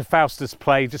Dr. Faustus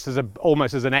play just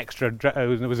almost as an extra. There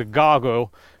was a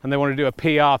gargoyle and they wanted to do a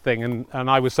PR thing, and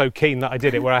I was so keen that I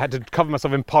did it, where I had to cover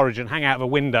myself in porridge and hang out of a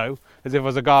window as if I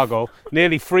was a gargoyle,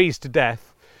 nearly freeze to death.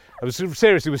 I was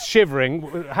shivering,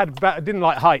 didn't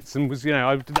like heights, and was, you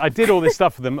know, I did all this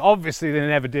stuff for them. Obviously they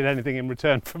never did anything in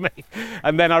return for me.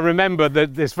 And then I remember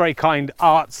that this very kind,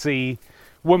 artsy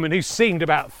woman who seemed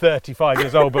about 35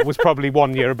 years old but was probably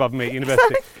 1 year above me at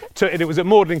university. It was at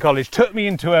Magdalen College, took me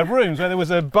into her rooms where there was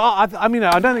a bath. I mean,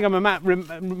 I don't think I'm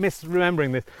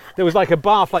misremembering this. There was like a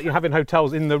bath like you have in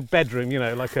hotels in the bedroom, you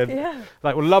know, like a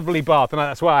lovely bath, and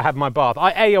that's where I had my bath.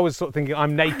 I was sort of thinking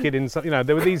I'm naked in some, you know,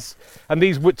 there were these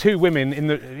two women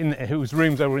in whose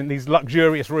rooms they were in, these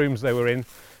luxurious rooms they were in,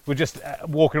 were just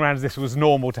walking around as this was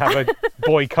normal to have a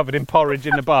boy covered in porridge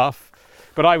in the bath.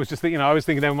 But I was just thinking, you know, I was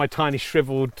thinking there with my tiny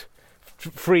shriveled,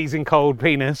 freezing cold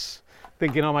penis,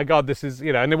 thinking, oh my God, this is,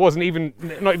 you know, and it wasn't even,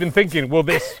 not even thinking,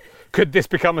 could this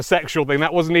become a sexual thing?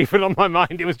 That wasn't even on my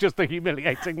mind. It was just a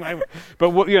humiliating moment.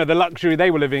 But you know, the luxury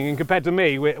they were living in compared to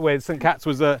me, where St Cat's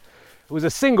was a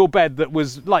single bed that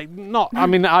was like I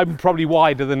mean, I'm probably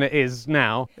wider than it is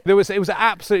now. It was an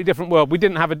absolutely different world. We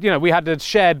didn't have we had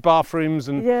shared bathrooms,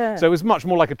 and so it was much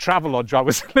more like a Travelodge I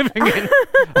was living in,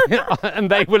 and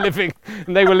they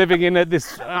were living in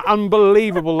this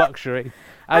unbelievable luxury.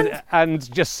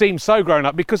 And just seemed so grown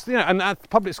up because, you know, and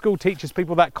public school teaches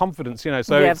people that confidence, you know.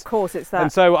 So of course it's that. And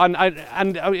so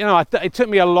you know, it took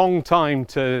me a long time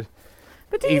to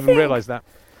even realise that,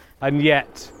 and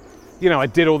yet, you know, I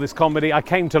did all this comedy. I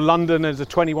came to London as a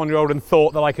 21-year-old and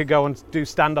thought that I could go and do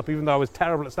stand-up, even though I was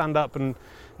terrible at stand-up, and,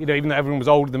 you know, even though everyone was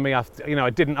older than me, I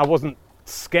wasn't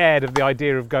scared of the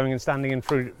idea of going and standing in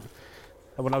front.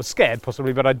 When I was scared,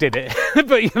 possibly, but I did it.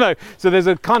 But, you know, so there's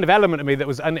a kind of element of me that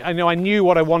was, and you know, I knew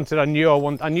what I wanted. I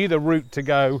knew the route to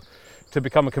go to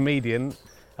become a comedian.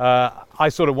 I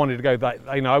sort of wanted to go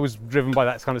that, you know, I was driven by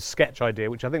that kind of sketch idea,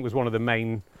 which I think was one of the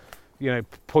main, you know,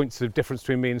 points of difference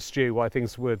between me and Stu, why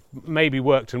things maybe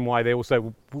worked and why they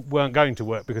also weren't going to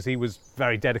work, because he was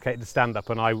very dedicated to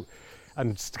stand-up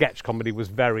and sketch comedy was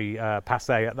very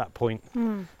passé at that point.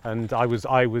 And I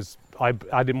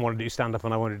didn't want to do stand-up,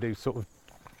 and I wanted to do sort of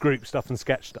group stuff and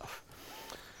sketch stuff.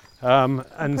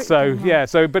 And so,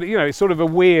 but, you know, it's sort of a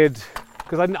weird,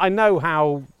 because I know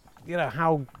how, you know,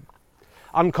 how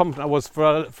unconfident I was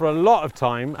for a lot of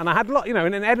time, and I had a lot, you know,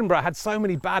 and in Edinburgh I had so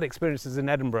many bad experiences in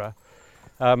Edinburgh,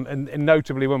 and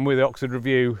notably when we were the Oxford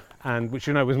Review, and which,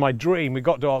 you know, was my dream. We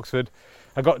got to Oxford,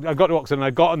 I got to Oxford and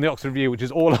I got on the Oxford Review, which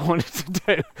is all I wanted to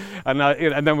do,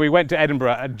 and then we went to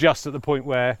Edinburgh just at the point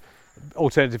where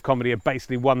alternative comedy had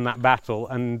basically won that battle,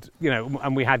 and, you know,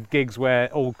 and we had gigs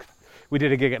where we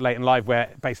did a gig at Leighton Live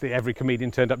where basically every comedian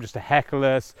turned up just to heckle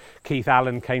us. Keith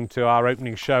Allen came to our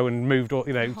opening show and moved,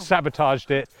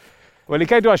 sabotaged it. Well, he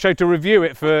came to our show to review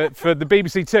it for the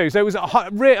BBC Two. So it was,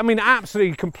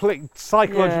 absolutely complete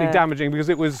psychologically damaging, because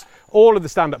it was all of the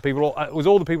stand-up people. It was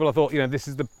all the people I thought,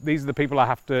 these are the people that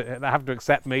have to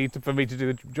accept me for me to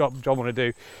do the job I want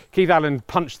to do. Keith Allen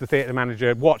punched the theatre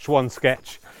manager, watched one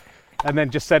sketch, and then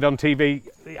just said on TV,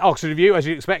 Oxford Review, as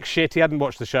you'd expect, shit. He hadn't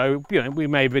watched the show. We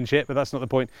may have been shit, but that's not the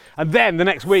point. And then the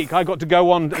next week, I got to go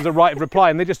on as a right of reply,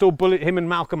 and they just all bullied him, and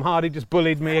Malcolm Hardy just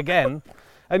bullied me again.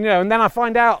 And and then I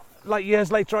find out, like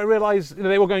years later, I realised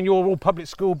they were going, "You're all public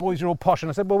school boys, you're all posh,"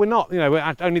 and I said, "Well, we're not.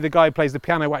 We're only the guy who plays the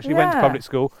piano who actually went to public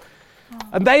school."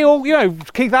 And they all,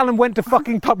 Keith Allen went to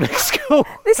fucking public school.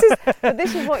 This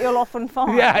is what you'll often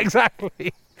find. Yeah,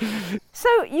 exactly.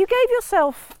 So you gave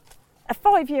yourself a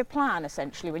 5-year plan,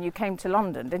 essentially, when you came to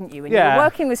London, didn't you? And you were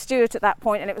working with Stuart at that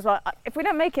point, and it was like, if we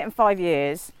don't make it in 5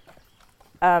 years,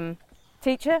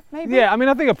 teacher, maybe? Yeah,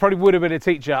 I think I probably would have been a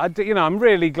teacher. I'm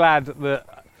really glad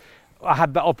that I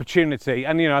had that opportunity.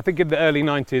 And, I think in the early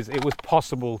 90s, it was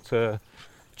possible to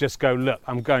just go, look,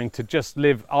 I'm going to just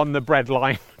live on the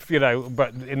breadline,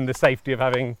 but in the safety of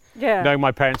having,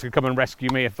 my parents could come and rescue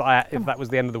me if that was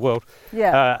the end of the world.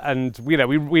 Yeah. And,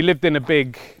 we lived in a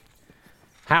big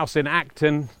house in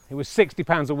Acton. It was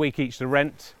 £60 a week each to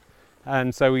rent.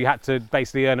 And so we had to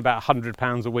basically earn about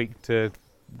 £100 a week to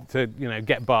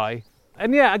get by.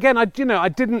 And again, I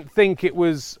didn't think it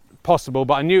was possible,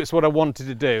 but I knew it's what I wanted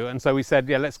to do. And so we said,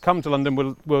 let's come to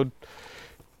London. We'll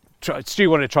try. Stu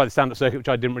wanted to try the stand-up circuit, which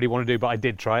I didn't really want to do, but I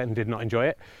did try it and did not enjoy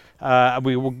it. I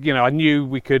knew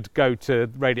we could go to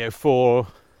Radio 4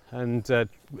 and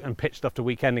pitch stuff to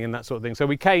Weekending and that sort of thing. So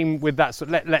we came with that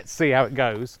sort of, let's see how it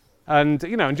goes. And,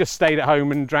 and just stayed at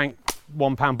home and drank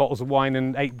 £1 bottles of wine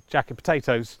and ate jacket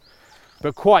potatoes.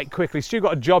 But quite quickly, Stu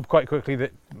got a job quite quickly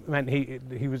that meant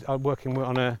he was working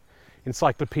on a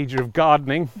encyclopedia of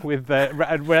gardening with a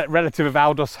relative of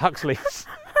Aldous Huxley's.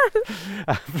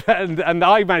 and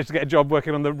I managed to get a job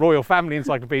working on the Royal Family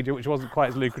Encyclopedia, which wasn't quite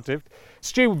as lucrative.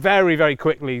 Stu very, very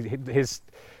quickly, his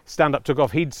stand-up took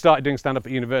off. He'd started doing stand-up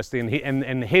at university,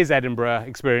 and his Edinburgh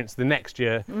experience the next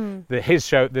year, his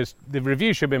show, the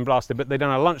review should have been blasted, but they'd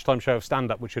done a lunchtime show of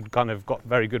stand-up, which had kind of got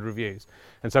very good reviews.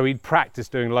 And so he'd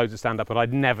practiced doing loads of stand-up, and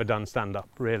I'd never done stand-up,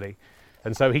 really.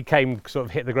 And so he came, sort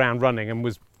of hit the ground running and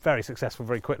was very successful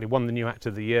very quickly, won the New Actor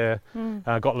of the Year,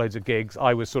 got loads of gigs.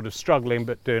 I was sort of struggling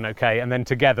but doing okay, and then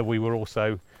together we were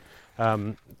also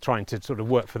trying to sort of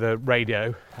work for the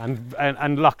radio,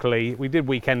 and luckily we did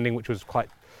Weekending, which was quite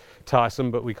tiresome,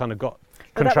 but we kind of got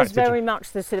contracted. That was very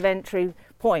much the sort of entry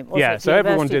point, wasn't it? Yeah, so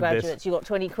everyone did graduates, this. You got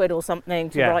 20 quid or something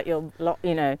to write your lot,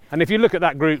 And if you look at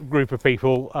that group of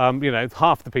people,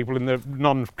 half the people in the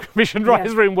non-commissioned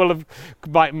writers' room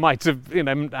might have,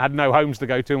 had no homes to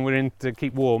go to and were in to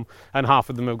keep warm, and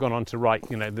half of them have gone on to write,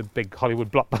 the big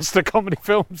Hollywood blockbuster comedy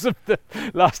films of the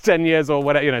last 10 years or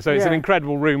whatever, so it's an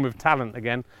incredible room of talent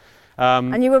again.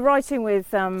 And you were writing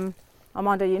with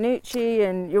Armando Iannucci,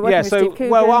 and you're working with Steve Coogan.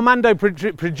 Well, Armando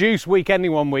produced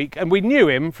Weekending one week, and we knew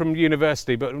him from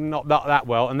university, but not that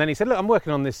well. And then he said, "Look, I'm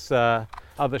working on this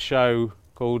other show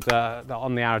called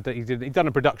On the Hour." He'd done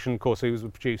a production course, so he was a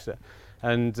producer,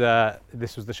 and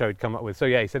this was the show he'd come up with. So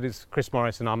he said it's Chris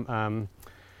Morris and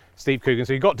Steve Coogan.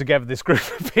 So he got together this group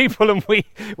of people, and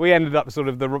we ended up sort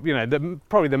of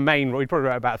probably the main. We probably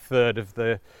wrote about a third of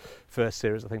the first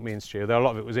series, I think, me and Stu. Though a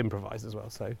lot of it was improvised as well.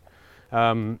 So.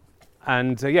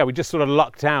 We just sort of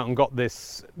lucked out and got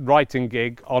this writing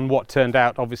gig on what turned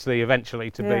out, obviously, eventually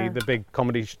to be the big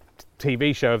comedy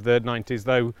TV show of the 90s,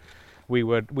 though we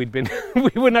were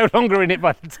no longer in it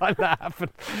by the time that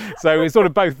happened. So it's sort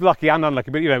of both lucky and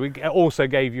unlucky, but, it also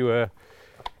gave you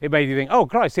it made you think, oh,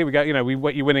 Christ, here we go, you're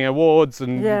winning awards,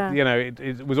 and,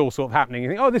 it was all sort of happening. You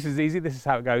think, oh, this is easy, this is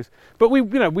how it goes. But we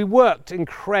worked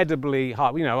incredibly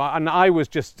hard, and I was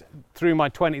just, through my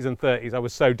 20s and 30s, I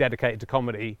was so dedicated to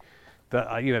comedy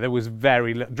that, there was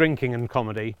very little drinking and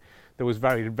comedy. There was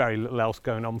very, very little else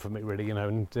going on for me, really,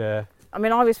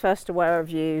 I was first aware of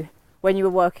you when you were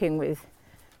working with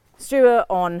Stuart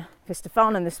on Fist of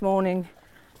Fun, and this morning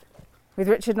with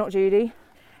Richard Not Judy.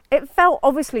 It felt,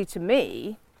 obviously, to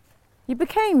me, you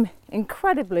became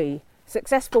incredibly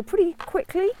successful pretty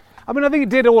quickly. I think it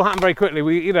did all happen very quickly.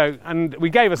 And we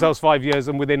gave ourselves 5 years,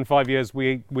 and within 5 years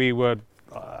we were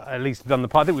at least done the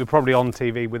part. I think we were probably on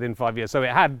TV within 5 years. So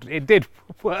it did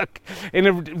work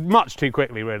much too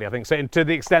quickly, really. I think so. To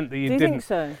the extent that you didn't. Do you think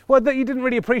so? Well, that you didn't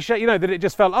really appreciate. That it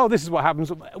just felt, oh, this is what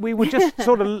happens. We were just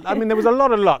sort of. There was a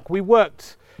lot of luck. We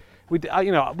worked. We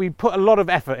put a lot of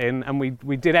effort in, and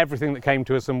we did everything that came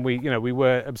to us, and we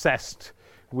were obsessed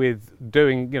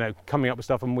doing, coming up with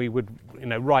stuff, and we would,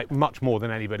 write much more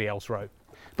than anybody else wrote.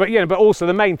 But but also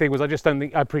the main thing was I just don't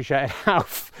think I appreciated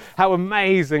how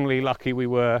amazingly lucky we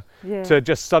were to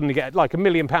just suddenly get like £1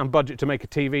 million budget to make a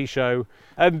TV show,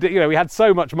 and we had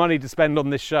so much money to spend on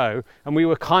this show, and we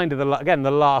were kind of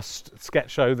the last sketch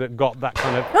show that got that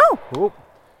kind of. Oh,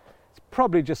 it's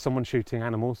probably just someone shooting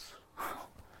animals.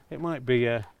 It might be.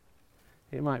 It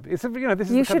might be. This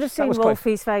is. You should have seen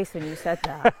Wolfie's face when you said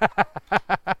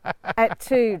that. At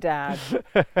 2, Dad.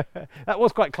 That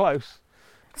was quite close.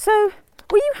 So.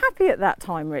 Were you happy at that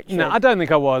time, Richard? No, I don't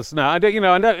think I was. No, I don't.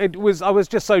 I know it was. I was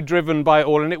just so driven by it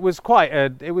all, and it was quite.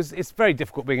 It's very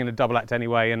difficult being in a double act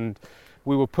anyway, and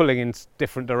we were pulling in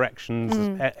different directions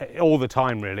all the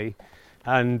time, really.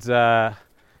 And I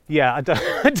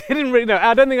didn't really know.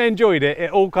 I don't think I enjoyed it.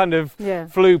 It all kind of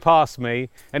flew past me,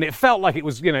 and it felt like it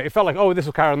was. It felt like, oh, this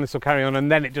will carry on,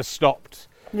 and then it just stopped.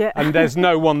 Yeah. And there's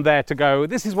no one there to go,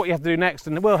 this is what you have to do next,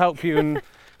 and we'll help you, and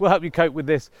we'll help you cope with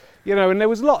this. And there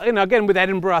was a lot, again with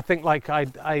Edinburgh, I think like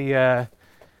I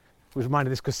was reminded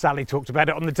of this because Sally talked about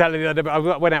it on the telly the other day, but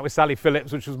I went out with Sally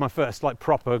Phillips, which was my first like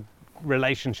proper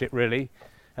relationship really.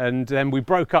 And then we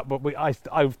broke up, but we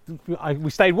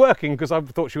stayed working because I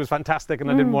thought she was fantastic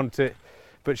and I didn't want it.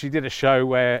 But she did a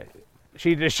show in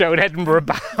Edinburgh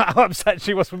about how upset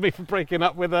she was with me for breaking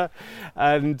up with her,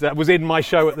 and was in my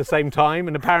show at the same time.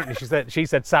 And apparently she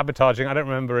said sabotaging. I don't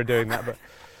remember her doing that, but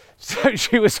so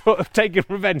she was sort of taking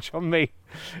revenge on me.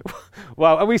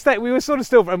 Well, and we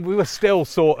were still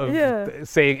sort of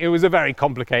seeing. It was a very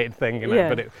complicated thing,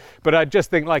 but I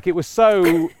just think like it was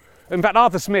so. In fact,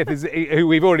 Arthur Smith, who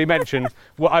we've already mentioned,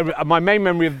 my main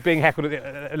memory of being heckled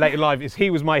at Late in Life is he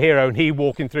was my hero, and he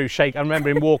walking through I remember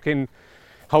him walking,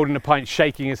 holding a pint,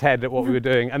 shaking his head at what we were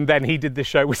doing, and then he did this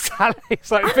show with Sally.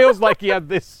 So it feels like he had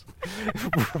this,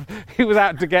 he was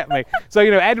out to get me. So,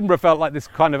 Edinburgh felt like this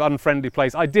kind of unfriendly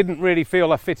place. I didn't really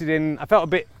feel I fitted in. I felt a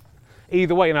bit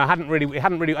either way,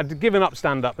 I'd given up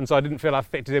stand-up, and so I didn't feel I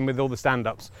fitted in with all the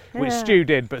stand-ups, which Stu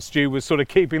did, but Stu was sort of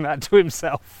keeping that to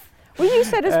himself. Well, you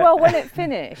said as well when it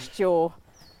finished, your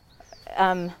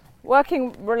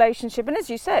working relationship, and as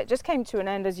you said, it just came to an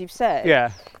end, as you've said.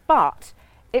 Yeah. But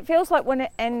it feels like when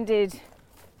it ended,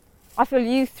 I feel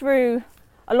you threw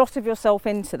a lot of yourself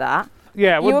into that.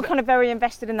 Yeah. Well, you were kind of very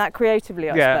invested in that creatively,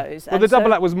 I suppose. Well, the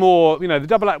double act was more, the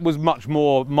double act was much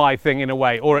more my thing in a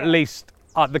way, or at least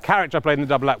the character I played in the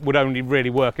double act would only really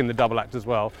work in the double act as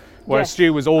well. Whereas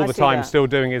Stu was all the time still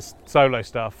doing his solo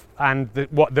stuff, and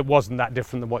that wasn't that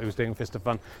different than what he was doing in Fist of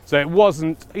Fun. So it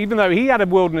wasn't, even though he had a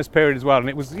wilderness period as well, and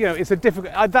it was, it's a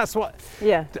difficult. That's what.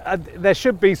 Yeah. There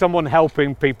should be someone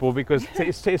helping people because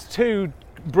it's too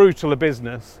brutal a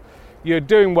business. You're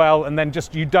doing well, and then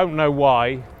just you don't know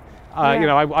why. I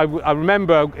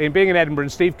remember being in Edinburgh,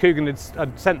 and Steve Coogan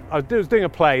I was doing a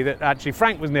play that actually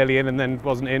Frank was nearly in and then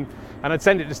wasn't in, and I'd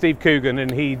sent it to Steve Coogan,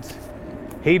 and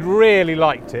he'd really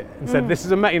liked it and said, this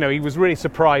is he was really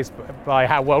surprised by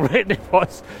how well written it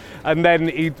was. And then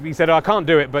he said, I can't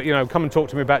do it, but come and talk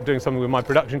to me about doing something with my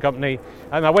production company.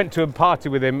 And I went to a party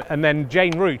with him, and then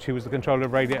Jane Root, who was the controller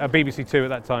of BBC Two at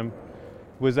that time,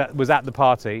 was at the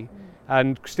party.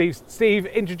 And Steve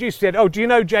introduced me, said, oh, do you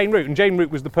know Jane Root? And Jane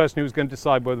Root was the person who was going to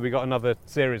decide whether we got another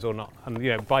series or not.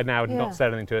 And by now had not said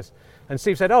anything to us. And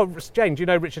Steve said, oh, Jane, do you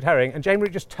know Richard Herring? And Jane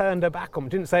Root just turned her back on me,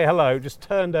 didn't say hello, just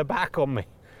turned her back on me.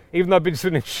 Even though I'd been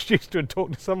sort of introduced to and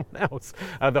talked to someone else.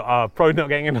 I thought, probably not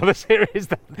getting another series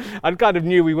then. I kind of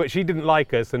knew she didn't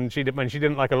like us, and she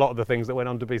didn't like a lot of the things that went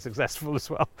on to be successful as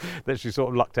well, that she sort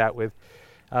of lucked out with.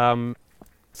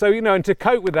 So, and to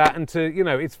cope with that, and to,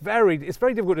 it's very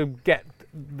difficult to get,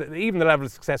 even the level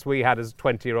of success we had as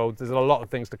 20-year-olds, there's a lot of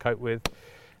things to cope with.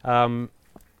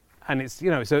 And it's,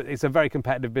 it's a very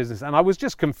competitive business. And I was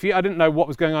just confused. I didn't know what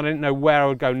was going on. I didn't know where I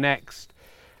would go next.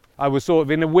 I was sort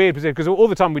of in a weird position because all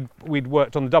the time we'd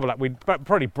worked on the double act, we'd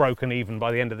probably broken even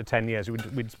by the end of the 10 years.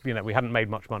 We hadn't made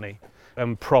much money,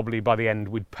 and probably by the end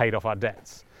we'd paid off our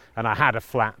debts. And I had a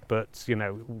flat, but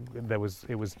it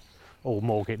was all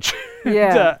mortgage.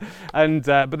 Yeah.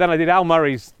 But then I did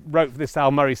wrote this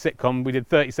Al Murray sitcom. We did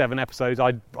 37 episodes.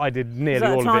 I did nearly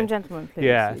all of it. Time Gentleman, please.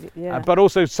 Yeah. But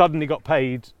also suddenly got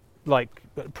paid like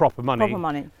proper money. Proper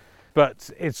money. But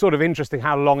it's sort of interesting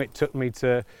how long it took me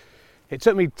to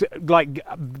like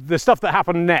the stuff that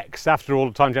happened next after all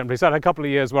the Time Gentleman. So I had a couple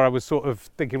of years where I was sort of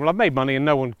thinking, well, I've made money and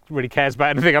no one really cares about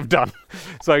anything I've done.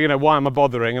 So, why am I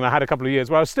bothering? And I had a couple of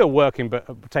years where I was still working, but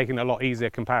taking it a lot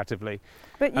easier comparatively.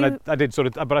 But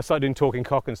I started doing Talking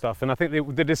Cock and stuff. And I think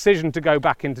the decision to go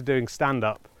back into doing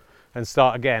stand-up and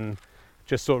start again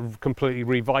just sort of completely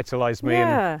revitalised me.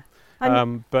 Yeah.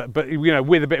 But you know,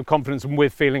 with a bit of confidence and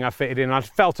with feeling I fitted in, I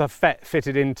felt I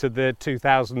fitted into the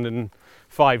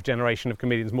 2005 generation of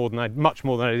comedians much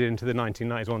more than I did into the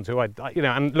 1990s ones. Who I you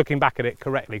know, and looking back at it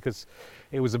correctly, because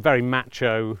it was a very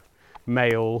macho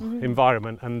male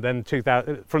environment, and then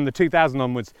from the 2000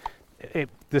 onwards,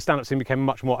 the stand-up scene became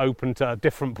much more open to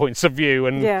different points of view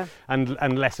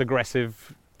and less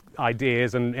aggressive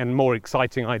ideas and more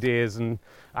exciting ideas and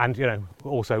you know,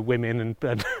 also women and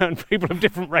people of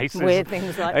different races, weird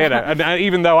things like you that. know, and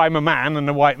even though I'm a man and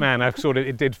a white man, I sort of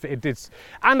it did,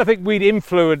 and I think we'd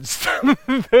influenced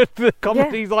the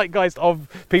comedy zeitgeist of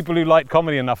people who liked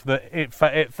comedy enough that it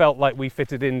felt like we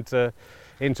fitted into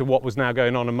what was now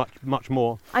going on, and much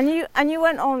more. And you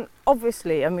went on,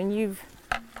 obviously. I mean, you've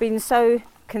been so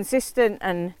consistent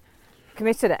and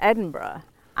committed at Edinburgh,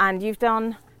 and you've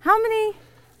done how many?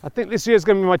 I think this year's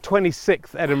going to be my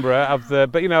 26th Edinburgh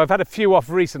but you know, I've had a few off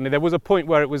recently. There was a point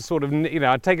where it was sort of, you know,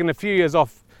 I'd taken a few years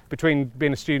off between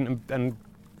being a student and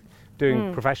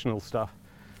doing professional stuff.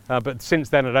 But since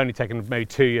then I'd only taken maybe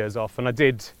 2 years off, and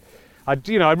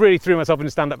I really threw myself into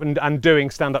stand-up and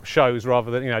doing stand-up shows rather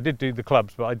than, you know, I did do the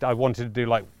clubs, but I wanted to do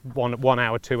like 1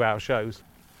 hour, 2 hour shows.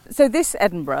 So this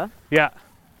Edinburgh? Yeah.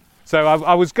 So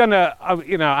I was gonna,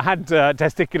 you know, I had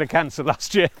testicular cancer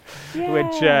last year,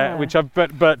 which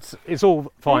but it's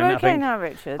all fine. You're okay I think. now,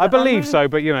 Richard? I believe so,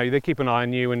 but you know, they keep an eye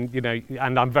on you, and you know,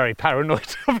 and I'm very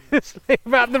paranoid, obviously,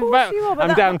 about them.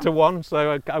 I'm down to one,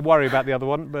 so I worry about the other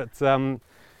one. But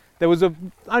there was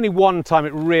only one time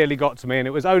it really got to me, and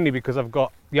it was only because I've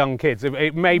got young kids.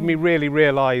 It made me really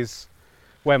realise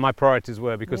where my priorities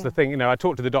were, because the thing, you know, I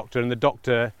talked to the doctor, and the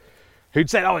doctor, who'd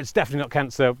said, oh, it's definitely not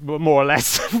cancer, more or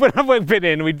less, when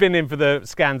we'd been in for the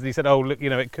scans, and he said, oh, look, you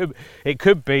know, it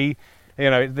could be, you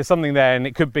know, there's something there, and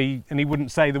it could be, and he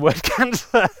wouldn't say the word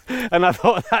cancer. And I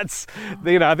thought, that's,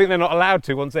 you know, I think they're not allowed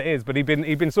to once it is, but he'd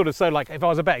been sort of so, like, if I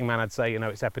was a betting man, I'd say, you know,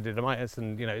 it's epididymitis,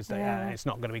 and, you know, it's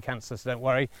not going to be cancer, so don't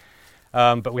worry.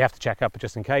 But we have to check up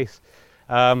just in case.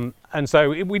 And so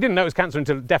we didn't know it was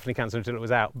definitely cancer until it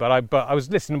was out. But I was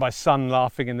listening to my son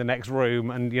laughing in the next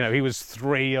room, and you know, he was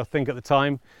 3, I think, at the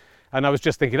time, and I was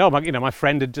just thinking, my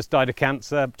friend had just died of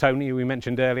cancer, Tony, who we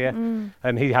mentioned earlier,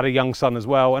 and he had a young son as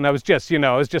well. And I was just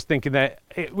thinking that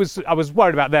I was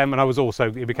worried about them, and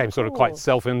it became sort of quite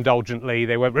self-indulgently.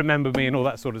 They won't remember me and all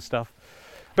that sort of stuff.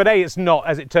 But A, it's not,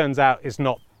 as it turns out, it's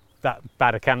not that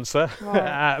bad a cancer,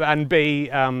 right. And B,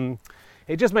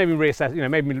 it just made me reassess, you know,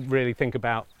 made me really think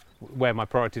about where my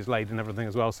priorities laid and everything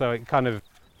as well. So it kind of,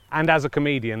 and as a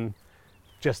comedian,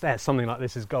 just something like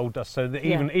this is gold dust. So that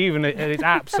even at its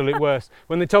absolute worst,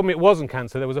 when they told me it wasn't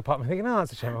cancer, there was a part of me thinking, oh,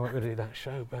 that's a shame I won't really do that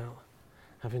show about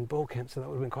having ball cancer. That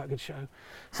would have been quite a good show.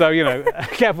 So, you know,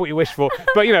 careful what you wish for.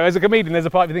 But, you know, as a comedian, there's a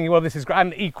part of you thinking, well, this is great.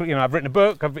 And equally, you know, I've written a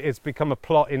book. It's become a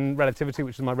plot in Relativity,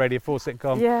 which is my Radio 4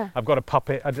 sitcom. Yeah. I've got a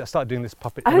puppet. I started doing this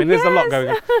puppet. I mean, there's a lot going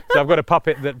on. So I've got a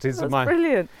puppet that is my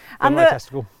brilliant. And my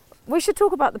testicle. We should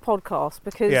talk about the podcast,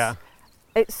 because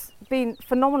it's been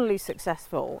phenomenally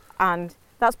successful, and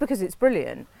that's because it's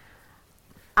brilliant.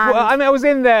 And well, I mean, I was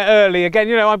in there early again.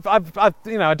 You know, I've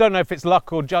you know, I don't know if it's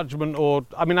luck or judgment or.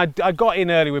 I mean, I got in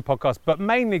early with podcasts, but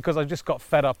mainly because I just got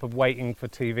fed up of waiting for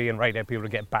TV and radio people to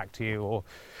get back to you or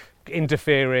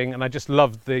interfering, and I just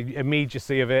loved the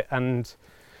immediacy of it. And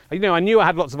you know, I knew I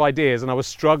had lots of ideas, and I was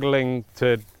struggling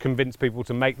to convince people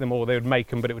to make them, or they would make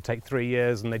them, but it would take 3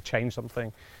 years, and they'd change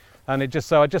something. And I just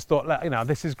thought, you know,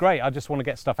 this is great. I just want to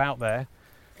get stuff out there.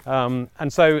 And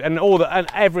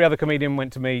every other comedian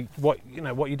went to me, what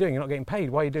are you doing? You're not getting paid.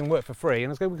 Why are you doing work for free? And I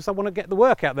was going, because I want to get the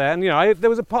work out there. And you know,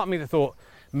 there was a part of me that thought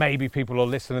maybe people will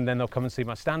listen and then they'll come and see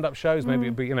my stand-up shows. Maybe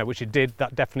it'll be, you know, which it did.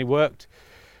 That definitely worked.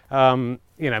 You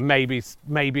know, maybe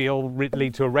it'll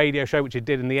lead to a radio show, which it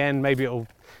did in the end. Maybe it'll,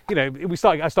 you know,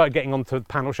 I started getting onto the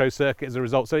panel show circuit as a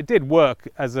result. So it did work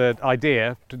as an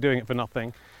idea to doing it for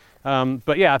nothing.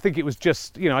 But yeah, I think it was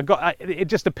just, you know, it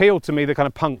just appealed to me, the kind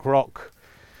of punk rock.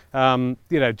 You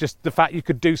know, just the fact you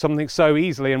could do something so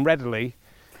easily and readily,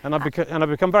 and I've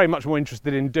become very much more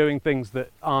interested in doing things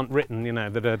that aren't written, you know,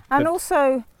 that are. And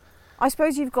also, I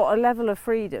suppose you've got a level of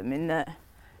freedom in that,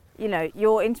 you know,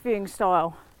 your interviewing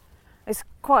style is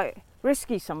quite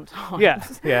risky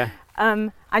sometimes. Yeah.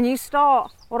 And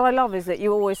what I love is that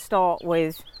you always start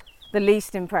with the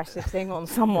least impressive thing on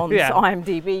someone's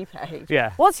IMDb page.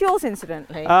 Yeah. What's yours,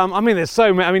 incidentally? I mean, there's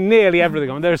so many. I mean, nearly everything.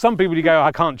 I mean, there are some people you go,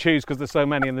 I can't choose because there's so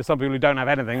many, and there's some people who don't have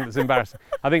anything. That's embarrassing.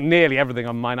 I think nearly everything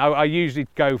on mine. I usually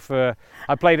go for.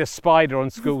 I played a spider on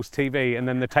school's TV, and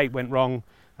then the tape went wrong,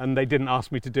 and they didn't ask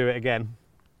me to do it again.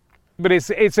 But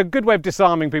it's a good way of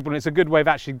disarming people, and it's a good way of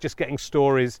actually just getting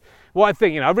stories. What I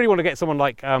think, I really want to get someone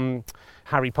like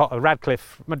Harry Potter,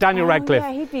 Daniel Radcliffe.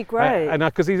 Yeah, he'd be great. And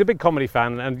because he's a big comedy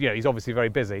fan, and he's obviously very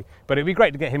busy. But it'd be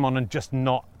great to get him on and just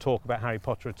not talk about Harry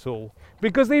Potter at all,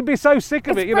 because he'd be so sick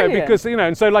of it, brilliant. Because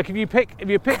and so like if you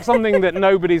pick something that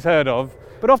nobody's heard of,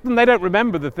 but often they don't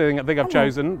remember the thing I've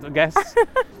chosen, I guess.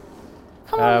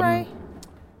 Come on, Ray.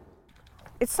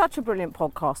 It's such a brilliant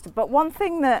podcast. But one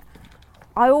thing that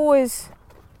always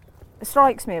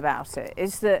strikes me about it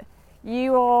is that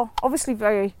you are obviously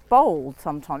very bold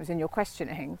sometimes in your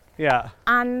questioning. Yeah.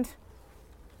 And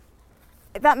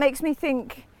that makes me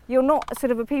think you're not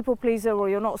sort of a people pleaser, or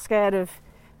you're not scared of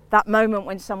that moment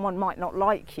when someone might not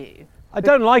like you. I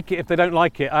don't like it if they don't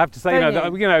like it. I have to say,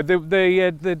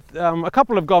 a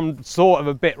couple have gone sort of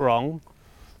a bit wrong.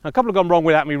 A couple have gone wrong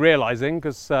without me realising,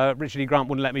 because Richard E. Grant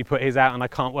wouldn't let me put his out, and I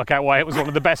can't work out why it was one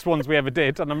of the best ones we ever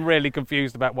did, and I'm really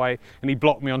confused about why, and he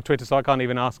blocked me on Twitter, so I can't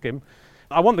even ask him.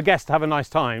 I want the guests to have a nice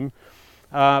time,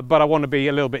 but I want to be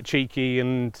a little bit cheeky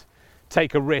and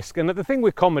take a risk. And the thing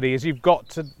with comedy is you've got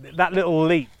to, that little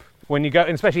leap, when you go,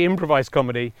 and especially improvised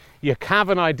comedy, you have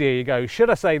an idea, you go, should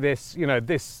I say this?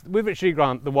 This, with Richard E.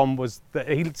 Grant, the one was that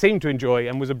he seemed to enjoy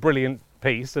and was a brilliant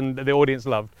piece, and the audience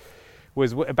loved,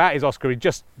 was about his Oscar. He'd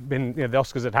just been, the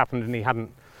Oscars had happened and he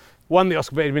hadn't won the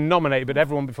Oscar, but he'd been nominated, but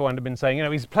everyone beforehand had been saying,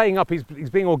 he's playing up, he's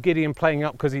being all giddy and playing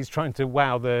up because he's trying to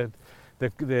wow the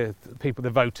people, the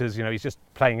voters, he's just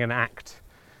playing an act.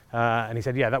 And he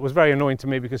said, yeah, that was very annoying to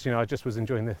me because, I just was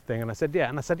enjoying the thing. And I said, yeah.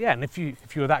 And if you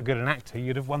were that good an actor,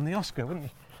 you'd have won the Oscar, wouldn't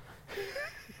you?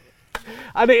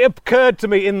 And it occurred to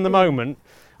me in the moment,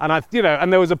 and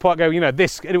and there was a part going,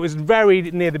 it was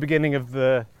very near the beginning of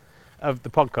the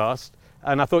podcast.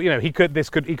 And I thought, he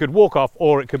could walk off,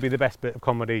 or it could be the best bit of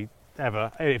comedy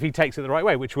ever if he takes it the right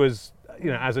way, which was,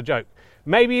 as a joke.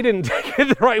 Maybe he didn't take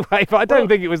it the right way, but I don't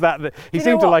think it was that. He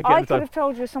seemed to like it at the time. I could have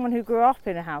told you as someone who grew up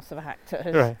in a house of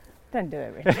actors. Right. Don't do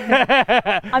it,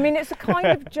 Richard. I mean, it's a kind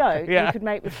of joke you could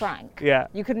make with Frank. Yeah.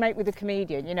 You could make with a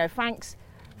comedian. Frank's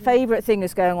favourite thing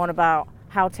is going on about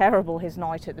how terrible his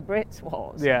night at the Brits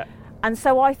was. Yeah. And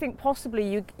so I think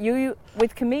possibly you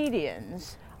with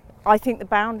comedians, I think the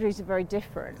boundaries are very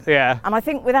different. Yeah. And I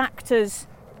think with actors,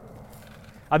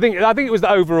 I think it was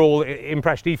the overall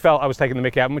impression. He felt I was taking the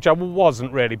mickey out, which I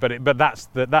wasn't really, but that's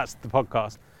the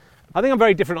podcast. I think I'm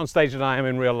very different on stage than I am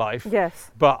in real life.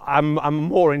 Yes. But I'm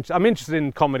interested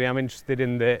in comedy. I'm interested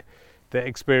in the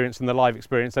experience and the live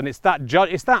experience, and it's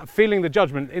that feeling the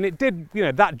judgment. And it did,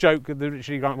 that joke, the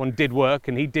Richard E. Grant one, did work,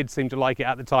 and he did seem to like it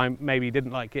at the time. Maybe he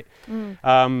didn't like it.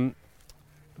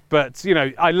 But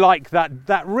I like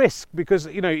that risk because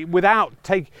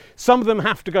some of them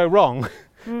have to go wrong.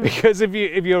 Because if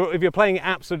you're playing it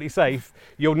absolutely safe,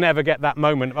 you'll never get that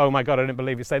moment. Oh my God, I didn't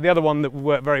believe you say. The other one that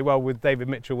worked very well with David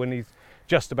Mitchell when he's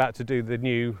just about to do the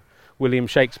new William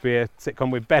Shakespeare sitcom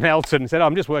with Ben Elton. He said,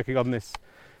 I'm just working on this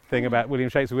thing about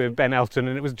William Shakespeare with Ben Elton,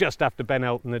 and it was just after Ben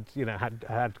Elton had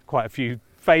had quite a few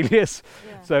failures.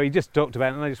 Yeah. So he just talked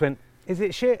about it, and I just went, is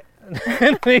it shit?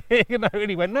 And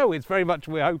he went, no, it's very much,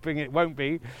 we're hoping it won't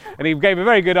be. And he gave a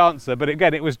very good answer, but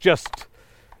again, it was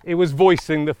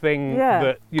voicing the thing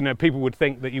that people would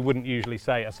think that you wouldn't usually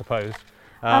say, I suppose.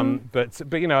 But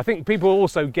I think people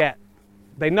also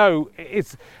they know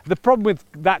it's the problem with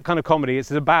that kind of comedy.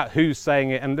 It's about who's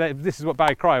saying it, and this is what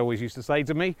Barry Cry always used to say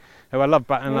to me, who I love,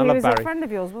 and I love Barry. He was a friend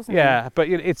of yours, wasn't he? Yeah, but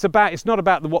it's not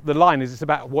about what the line is. It's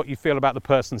about what you feel about the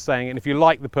person saying it. And if you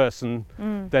like the person,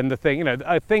 then the thing,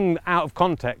 a thing out of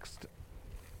context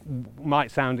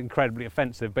might sound incredibly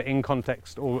offensive, but in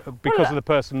context or because of the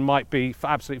person might be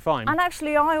absolutely fine. And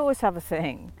actually, I always have a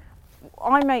thing.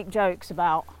 I make jokes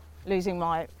about losing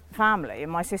my family and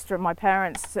my sister and my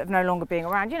parents of no longer being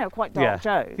around, quite dark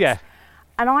jokes. Yeah.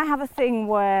 And I have a thing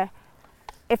where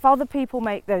if other people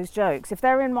make those jokes, if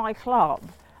they're in my club,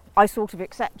 I sort of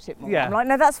accept it more. Yeah. I'm like,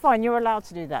 no, that's fine, you're allowed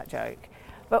to do that joke.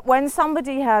 But when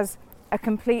somebody has a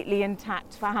completely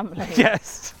intact family,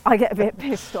 yes, I get a bit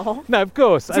pissed off. No, of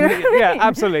course. Do you know what I mean? Yeah,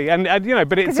 absolutely. And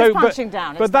but it's so punching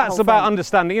down. But that's about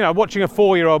understanding. Watching my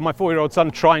 4-year-old son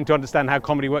trying to understand how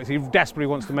comedy works. He desperately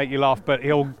wants to make you laugh, but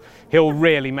he'll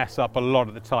really mess up a lot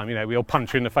of the time. He'll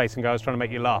punch you in the face and go, "I was trying to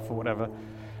make you laugh" or whatever.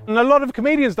 And a lot of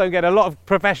comedians don't get. A lot of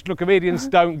professional comedians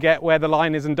don't get where the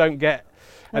line is and don't get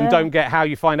how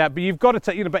you find out. But you've got to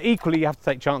take, but equally you have to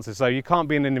take chances. So you can't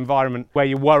be in an environment where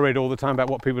you're worried all the time about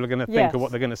what people are going to think or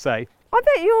what they're going to say. I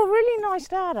bet you're a really nice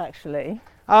dad, actually.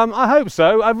 I hope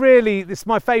so. It's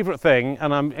my favourite thing,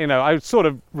 and I sort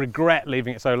of regret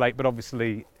leaving it so late. But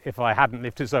obviously, if I hadn't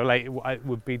lived it so late, it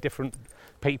would be different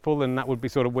people, and that would be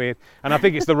sort of weird. And I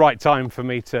think it's the right time for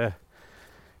me to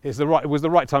it was the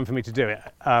right time for me to do it.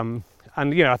 And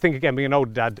I think again, being an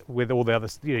older dad with all the other,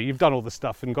 you've done all the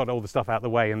stuff and got all the stuff out of the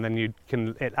way, and then you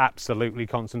can absolutely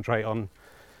concentrate on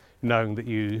knowing that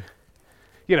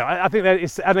I think that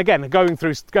it's, and again, going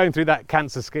through that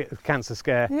cancer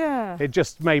scare, it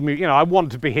just made me, I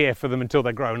want to be here for them until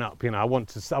they're grown up. I want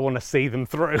to see them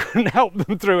through and help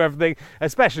them through everything,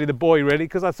 especially the boy, really,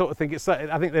 because I sort of think it's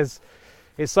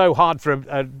so hard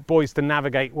for boys to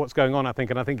navigate what's going on. I think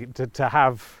to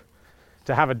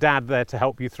have a dad there to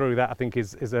help you through that, I think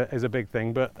is a big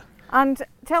thing. And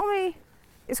tell me,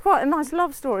 it's quite a nice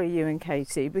love story, you and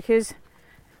Katie, because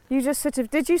you just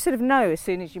did you know as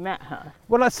soon as you met her?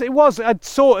 Well, I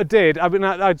sort of did. I mean,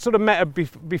 I'd sort of met her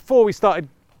before we started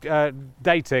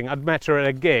dating. I'd met her at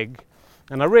a gig,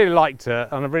 and I really liked her,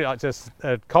 and I really liked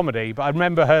her comedy. But I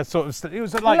remember her sort of. It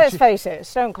was like, let's face it,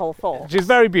 Stone Cold Four. She's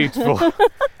very beautiful.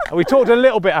 We talked a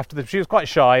little bit after she was quite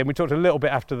shy, and we talked a little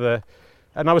bit after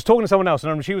and I was talking to someone else,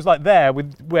 and she was like there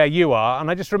with where you are,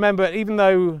 and I just remember, even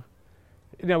though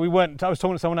we weren't, I was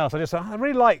talking to someone else, there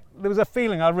was a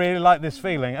feeling, I really liked this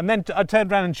feeling, and then I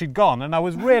turned around and she'd gone, and I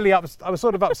was really I was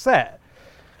sort of upset,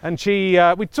 and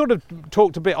we sort of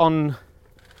talked a bit on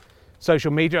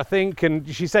social media, I think,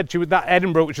 and she said she was at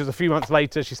Edinburgh, which was a few months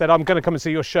later. She said, I'm going to come and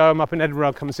see your show, I'm up in Edinburgh,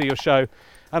 I'll come and see your show.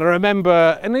 And I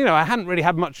remember, and I hadn't really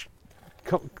had much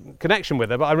connection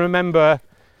with her, but I remember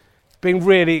being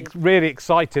really, really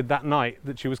excited that night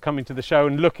that she was coming to the show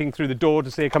and looking through the door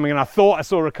to see her coming in. I thought I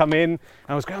saw her come in, and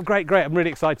I was going, oh, great, I'm really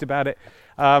excited about it.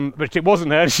 But it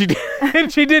wasn't her, she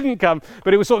didn't come.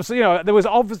 But it was sort of, there was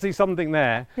obviously something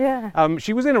there. Yeah.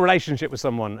 She was in a relationship with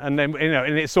someone, and then,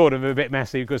 and it's sort of a bit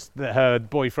messy because her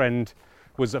boyfriend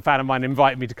was a fan of mine,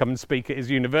 invited me to come and speak at his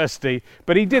university.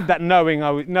 But he did that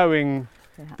knowing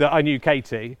that I knew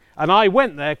Katie, and I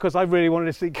went there because I really wanted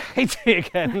to see Katie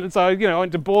again. And so, I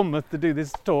went to Bournemouth to do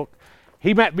this talk.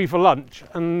 He met me for lunch,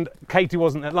 and Katie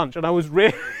wasn't at lunch, and I was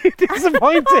really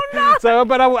disappointed. Oh, no. So,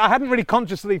 but I hadn't really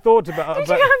consciously thought about it.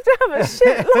 Did you have to have a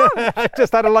shit lunch? I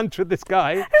just had a lunch with this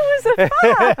guy. It was a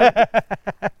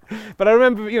fan. But I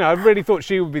remember, I really thought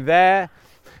she would be there.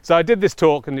 So I did this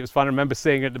talk, and it was fun. I remember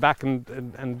seeing it at the back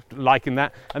and liking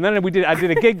that. And then I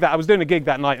did a gig I was doing a gig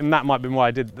that night, and that might have been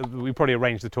why we probably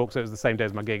arranged the talk, so it was the same day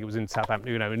as my gig. It was in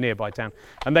Southampton, a nearby town.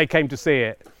 And they came to see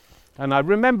it. And I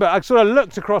remember I sort of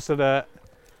looked across at her,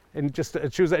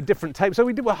 she was at a different table. So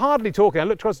we were hardly talking. I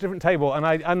looked across a different table, and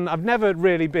I've never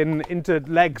really been into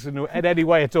legs in any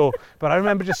way at all. But I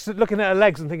remember just looking at her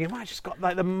legs and thinking, wow, she's got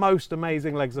like the most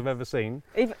amazing legs I've ever seen.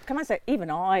 Can I say, even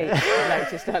I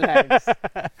noticed her legs.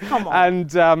 Come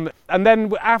on. And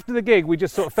then after the gig, we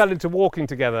just sort of fell into walking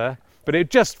together. But it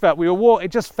just felt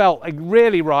like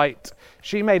really right.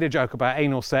 She made a joke about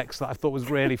anal sex that I thought was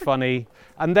really funny.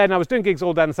 And then I was doing gigs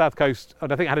all down the South Coast,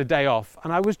 and I think I had a day off,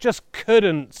 and I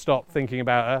couldn't stop thinking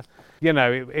about her.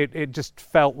 It just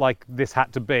felt like this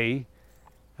had to be.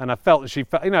 And I felt that she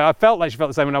felt like she felt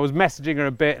the same, and I was messaging her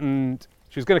a bit, and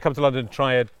she was going to come to London to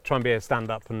try and be a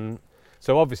stand-up, and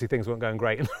so obviously things weren't going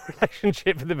great in the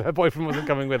relationship. Her boyfriend wasn't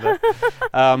coming with her.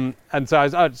 And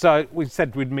so we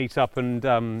said we'd meet up,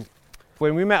 and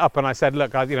when we met up, and I said,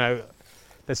 look, I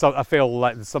feel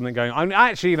like there's something going on.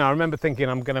 I remember thinking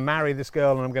I'm going to marry this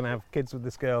girl and I'm going to have kids with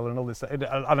this girl and all this. And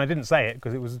I didn't say it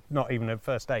because it was not even a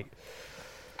first date.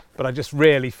 But I just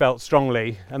really felt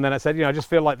strongly. And then I said, I just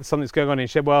feel like there's something's going on. And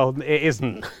she said, well, it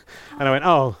isn't. And I went,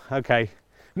 oh, okay.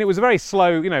 And it was a very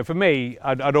slow, for me,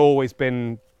 I'd always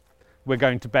been, we're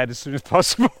going to bed as soon as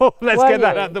possible. Let's get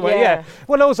that out of the way. Yeah.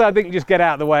 Well, also, I think you just get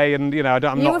out of the way, and you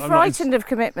were frightened of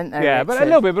commitment, though. Yeah, but a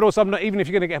little bit. But also, I'm not. Even if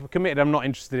you're going to get committed, I'm not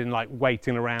interested in like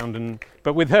waiting around.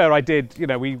 But with her, I did.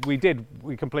 We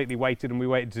completely waited, and we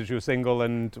waited until she was single,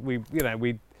 and we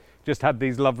just had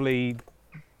these lovely,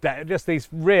 just these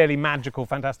really magical,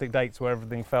 fantastic dates where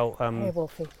everything felt. Hey,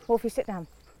 Wolfie, sit down.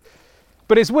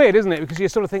 But it's weird, isn't it? Because you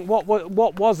sort of think, what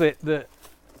was it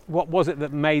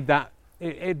that made that?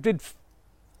 It did,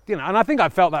 and I think I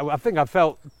felt that. I think I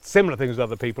felt similar things with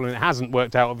other people, and it hasn't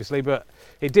worked out, obviously. But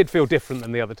it did feel different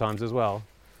than the other times as well.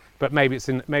 But maybe it's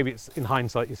in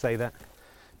hindsight you say that.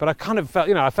 But I kind of felt,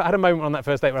 I had a moment on that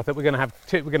first date where I thought we're going to have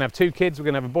two kids, we're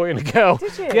going to have a boy and a girl.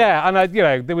 Did you? Yeah, and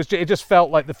it just felt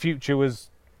like the future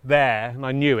was there, and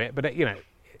I knew it. But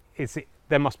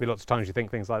there must be lots of times you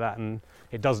think things like that, and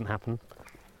it doesn't happen.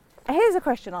 Here's a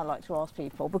question I like to ask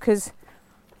people, because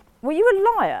were you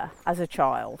a liar as a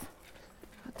child?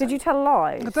 Did you tell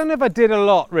lies? I don't know if I did a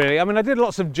lot, really. I mean, I did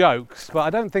lots of jokes, but I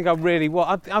don't think I really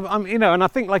was. And I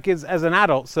think, like, as an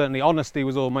adult, certainly, honesty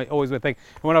was always my thing.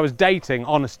 And when I was dating,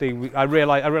 honesty, I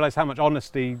realised how much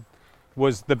honesty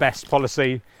was the best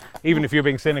policy, even if you're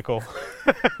being cynical.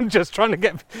 Just trying to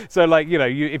get, so like, you know,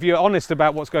 if you're honest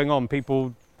about what's going on,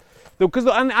 people, because,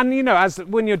 and you know, as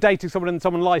when you're dating someone and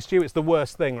someone lies to you, it's the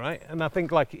worst thing, right? And I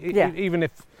think like, even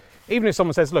if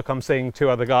someone says, look, I'm seeing 2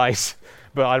 other guys,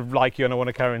 but I like you and I want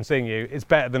to carry on seeing you, it's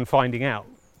better than finding out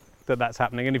that that's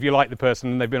happening. And if you like the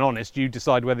person and they've been honest, you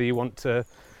decide whether you want to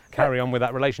carry on with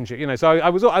that relationship, you know. So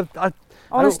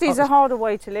Honesty is a harder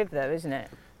way to live, though, isn't it?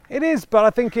 It is, but I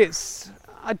think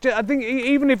I think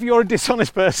even if you're a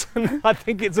dishonest person, I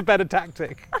think it's a better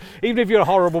tactic. Even if you're a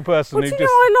horrible person Well, do you know,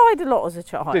 I lied a lot as a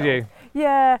child. Did you?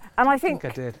 Yeah, and I think I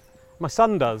did. My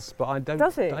son does, but I don't.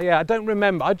 Does he? Yeah, I don't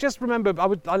remember. I just remember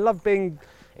I loved being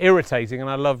irritating, and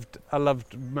I loved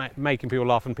making people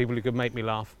laugh and people who could make me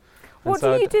laugh. What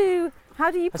do you do?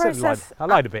 How do you process? I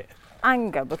lied a bit.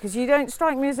 Anger, because you don't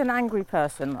strike me as an angry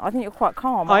person. I think you're quite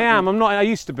calm. I am. I'm not. I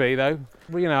used to be though.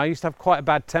 Well, you know, I used to have quite a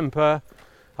bad temper.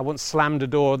 I once slammed a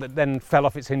door that then fell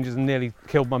off its hinges and nearly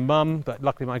killed my mum, but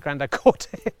luckily my granddad caught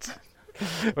it.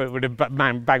 It would have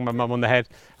banged my mum on the head.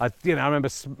 I remember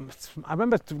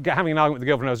having an argument with the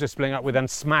girlfriend I was just splitting up with and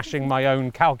smashing my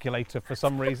own calculator for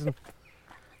some reason.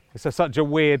 It's such a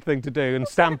weird thing to do, and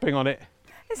stamping on it.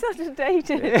 It's not a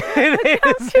dated.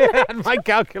 It is. My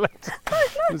calculator.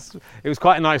 It was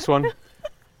quite a nice one.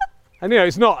 And you know,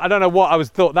 it's not. I don't know what I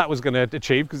thought that was going to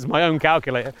achieve because it's my own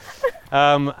calculator.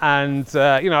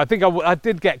 You know, I think I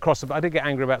did get cross. I did get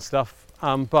angry about stuff.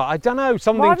 But I don't know.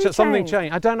 Something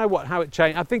changed. I don't know how it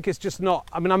changed. I think it's just not.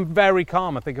 I mean, I'm very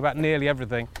calm. I think about nearly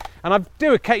everything. And I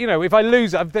do. You know, if I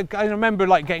lose, I remember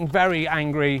like getting very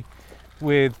angry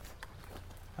with.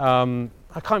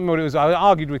 I can't remember what it was. I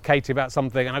argued with Katie about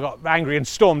something, and I got angry and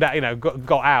stormed out. You know,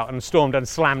 got out and stormed and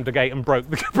slammed the gate and broke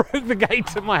the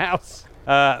gate at my house.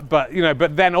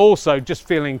 But then also just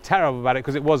feeling terrible about it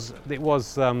because it was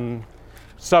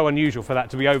so unusual for that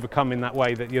to be overcome in that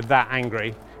way, that you're that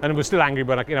angry. And I was still angry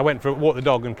when I went for a walk the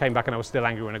dog and came back, and I was still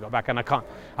angry when I got back. And I can't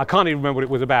even remember what it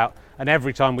was about. And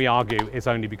every time we argue, it's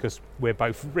only because we're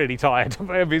both really tired.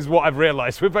 Is what I've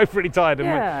realised. We're both really tired,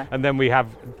 and then we have,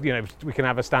 you know, we can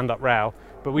have a stand-up row,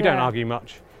 but we don't argue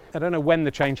much. I don't know when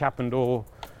the change happened or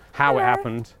how it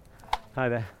happened. Hi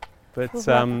there. But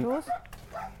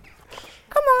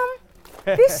Come on.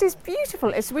 This is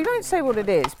beautiful. We don't say what it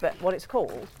is, but what it's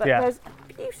called. But there's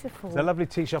beautiful. There's a lovely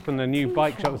tea shop and a new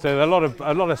bike shop. So a lot of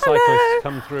cyclists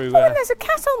come through. Oh, and there's a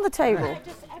cat on the table.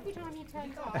 Just every time you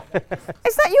turn it off.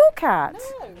 Is that your cat?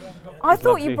 No. I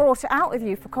thought you brought it out with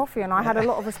you for coffee, and I had a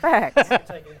lot of respect.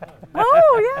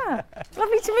 Oh yeah,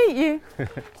 lovely to meet you.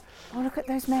 Oh, look at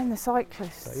those men, the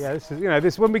cyclists. So, yeah,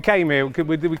 this is when we came here.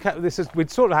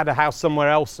 We'd sort of had a house somewhere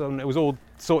else, and it was all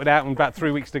sorted out, and about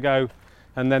 3 weeks to go.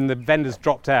 And then the vendors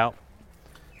dropped out,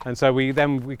 and so we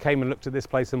came and looked at this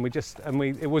place, and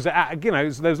there was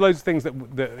loads of things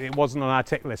that it wasn't on our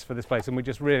tick list for this place, and we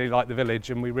just really liked the village,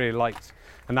 and we really liked,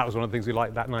 and that was one of the things we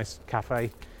liked, that nice cafe.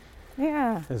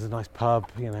 Yeah. There's a nice pub,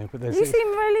 you know. But you seem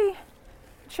really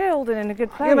chilled and in a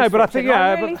good place. You know, but I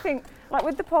think think, like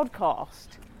with the podcast,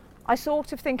 I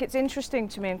sort of think it's interesting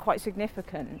to me and quite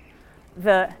significant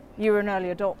that you're an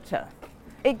early adopter.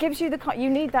 It gives you you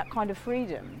need that kind of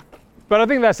freedom. But I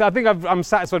think I'm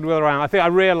satisfied with where I am. I think I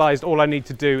realised all I need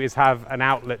to do is have an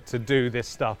outlet to do this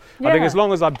stuff. Yeah. I think as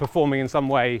long as I'm performing in some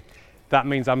way, that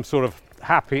means I'm sort of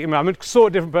happy. I mean, I'm a sort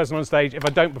of different person on stage. If I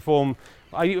don't perform,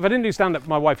 if I didn't do stand-up,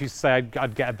 my wife used to say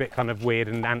I'd get a bit kind of weird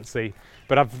and antsy.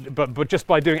 But just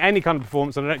by doing any kind of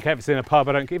performance, and I don't care if it's in a pub,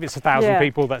 I don't care if it's 1,000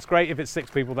 people, that's great. If it's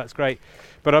 6 people, that's great.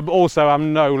 But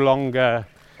I'm no longer,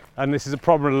 and this is a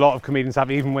problem a lot of comedians have,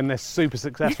 even when they're super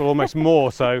successful, almost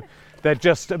more so. They're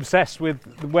just obsessed with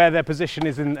where their position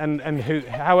is and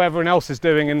how everyone else is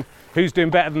doing and who's doing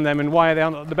better than them and why they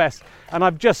aren't the best. And I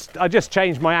just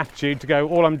changed my attitude to go,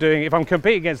 all I'm doing, if I'm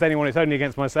competing against anyone, it's only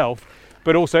against myself.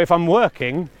 But also if I'm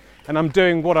working and I'm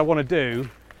doing what I want to do,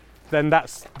 then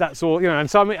that's all, you know. And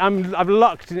so I've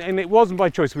lucked, and it wasn't by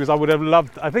choice, because I would have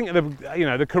loved, I think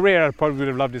the career I probably would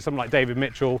have loved is something like David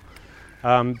Mitchell,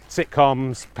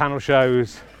 sitcoms, panel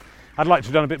shows. I'd like to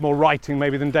have done a bit more writing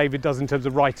maybe than David does in terms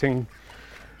of writing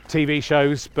TV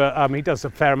shows, but he does a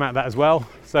fair amount of that as well.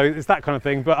 So it's that kind of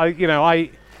thing. But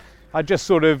I just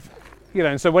sort of, you know,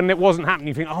 and so when it wasn't happening,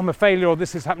 you think, oh, I'm a failure, or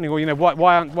this is happening, or, you know,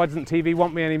 why doesn't TV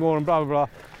want me anymore, and blah, blah, blah.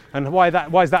 And why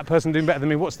is that person doing better than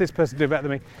me? What's this person doing better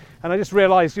than me? And I just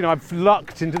realised, you know, I've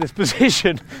lucked into this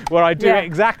position where I do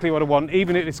exactly what I want,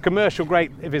 even if it's commercial,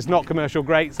 great. If it's not commercial,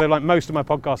 great. So like most of my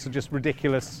podcasts are just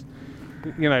ridiculous,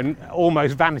 you know,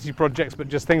 almost vanity projects, but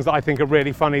just things that I think are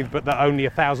really funny, but that only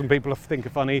 1,000 people think are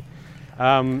funny.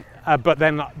 But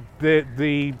then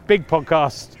the big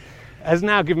podcast has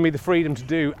now given me the freedom to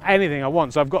do anything I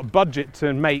want. So I've got budget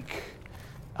to make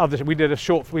other. We did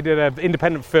an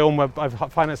independent film.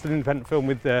 I've financed an independent film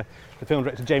with the film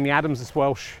director Jamie Adams, this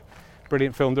Welsh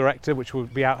brilliant film director, which will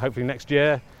be out hopefully next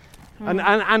year.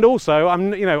 And also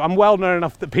I'm well known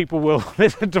enough that people will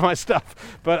listen to my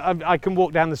stuff. But I can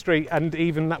walk down the street, and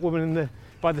even that woman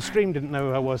by the stream didn't know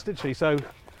who I was, did she? So,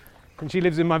 and she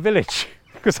lives in my village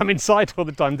because I'm inside all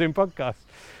the time doing podcasts.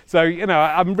 So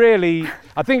I'm really.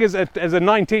 I think as a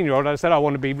 19-year-old, I said I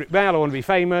want to be male. I want to be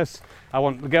famous. I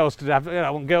want the girls to have. I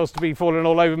want girls to be falling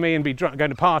all over me and be drunk,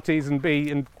 going to parties and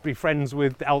be friends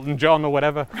with Elton John or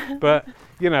whatever. But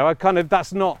I kind of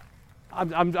that's not.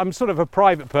 I'm sort of a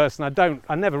private person.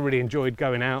 I never really enjoyed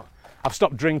going out. I've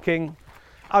stopped drinking.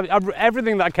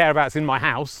 Everything that I care about is in my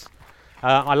house.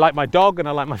 I like my dog and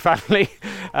I like my family,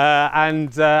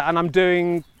 and I'm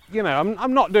doing.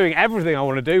 I'm not doing everything I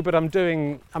want to do, but I'm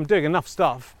doing enough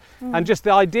stuff. And just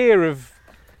the idea of,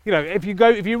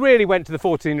 if you really went to the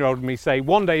 14-year-old and me say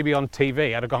one day you'll be on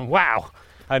TV, I'd have gone wow.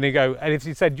 And if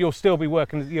you said you'll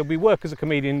work as a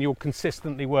comedian, you'll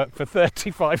consistently work for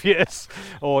 35 years,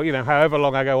 or however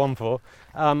long I go on for,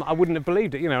 I wouldn't have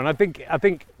believed it. And I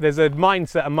think there's a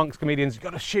mindset amongst comedians: you've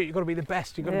got to shoot, you've got to be the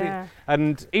best, you've got to be.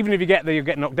 And even if you get there, you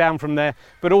get knocked down from there.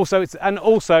 But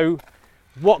also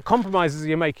what compromises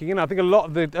you're making. I think a lot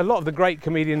of the great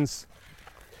comedians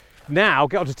now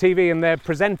get onto TV and they're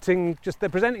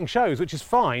presenting shows, which is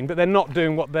fine, but they're not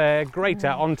doing what they're great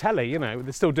at on telly.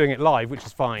 They're still doing it live, which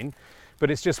is fine, but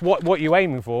it's just what you're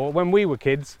aiming for. When we were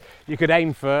kids, you could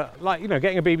aim for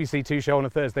getting a BBC Two show on a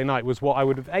Thursday night was what I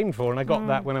would have aimed for, and I got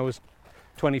that when I was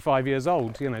 25 years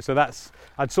old, so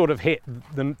I'd sort of hit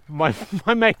my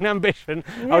main ambition.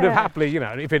 I would have happily,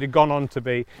 if it had gone on to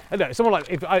be someone like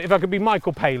if I could be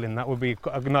Michael Palin, that would be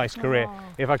a nice career.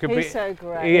 If I could he's so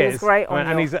great. He is great,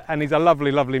 and he's a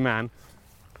lovely, lovely man.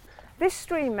 This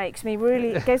stream it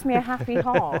gives me a happy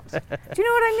heart. Do you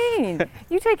know what I mean?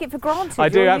 You take it for granted. I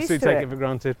do absolutely take it for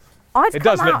granted. It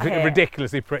does look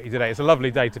ridiculously pretty today. It's a lovely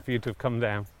day for you to have come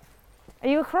down. Are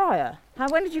you a crier?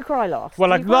 When did you cry last? Well,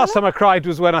 last time I cried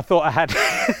was when I thought I had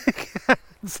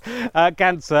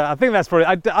cancer. I think that's probably.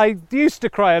 I used to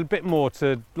cry a bit more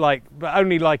but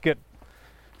only at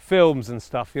films and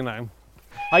stuff.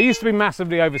 I used to be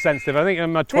massively oversensitive. I think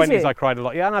in my 20s I cried a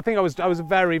lot. Yeah, and I think I was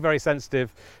very, very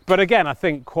sensitive. But again, I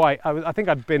think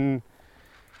I'd been.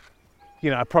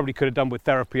 I probably could have done with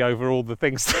therapy over all the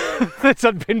things that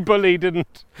I'd been bullied and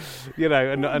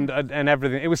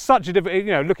everything. It was such a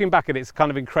difficult, looking back at it, it's kind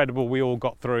of incredible we all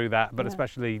got through that, but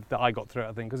especially that I got through it,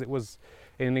 I think, because it was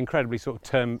an incredibly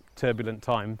sort of turbulent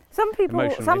time.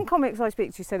 Some comics I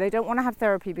speak to say they don't want to have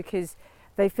therapy because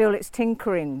they feel it's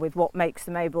tinkering with what makes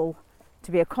them able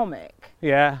to be a comic.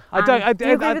 Yeah, do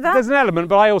you agree with that? There's an element,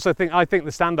 but I also think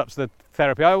the stand-up's the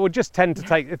therapy. I would just tend to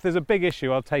take, if there's a big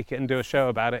issue, I'll take it and do a show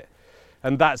about it.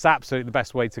 And that's absolutely the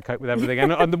best way to cope with everything.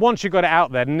 And once you've got it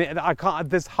out there,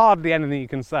 there's hardly anything you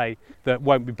can say that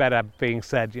won't be better being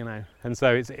said, And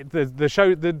so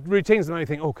the routines that make you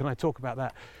think, oh, can I talk about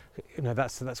that?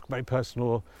 That's very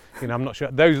personal. I'm not sure.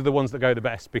 Those are the ones that go the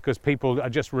best because people are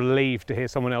just relieved to hear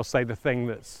someone else say the thing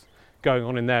that's going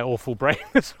on in their awful brain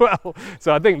as well.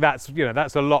 So I think that's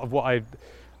a lot of what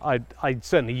I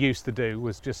certainly used to do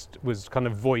was kind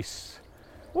of voice.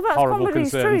 Well, that's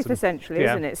comedy's truth, essentially,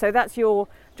 isn't it? So that's your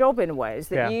job in a way, is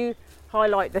that you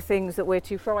highlight the things that we're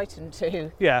too frightened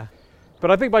to. Yeah,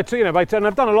 but I think and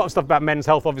I've done a lot of stuff about men's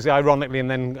health, obviously, ironically,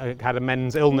 and then had a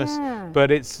men's illness,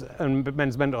 but and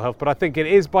men's mental health. But I think it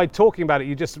is by talking about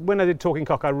it. When I did Talking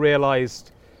Cock, I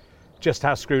realised just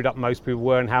how screwed up most people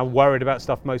were and how worried about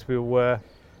stuff most people were.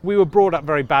 We were brought up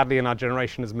very badly in our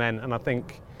generation as men, and I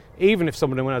think even if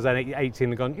someone when I was 18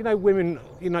 had gone, women,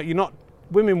 you're not.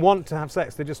 Women want to have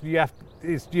sex. You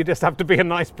just have to be a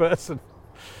nice person.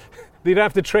 You don't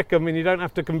have to trick them, and you don't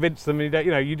have to convince them. And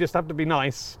you just have to be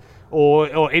nice,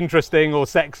 or interesting, or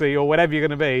sexy, or whatever you're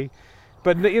going to be.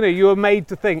 But you were made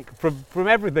to think from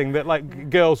everything that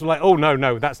girls were like, oh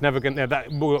no, that's never going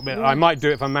to. I might do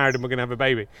it if I'm married and we're going to have a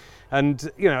baby.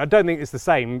 And I don't think it's the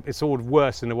same. It's all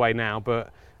worse in a way now.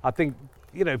 But I think.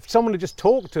 If someone had just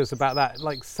talked to us about that,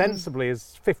 sensibly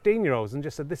as 15-year-olds, and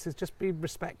just said, "This is just be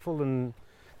respectful," and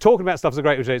talking about stuff is a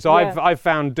great way. So I've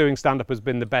found doing stand-up has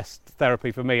been the best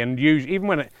therapy for me. And usually, even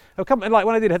when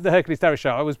I did the Hercules Terrace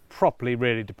show, I was properly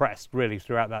really depressed, really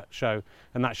throughout that show,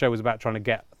 and that show was about trying to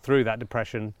get through that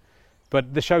depression.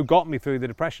 But the show got me through the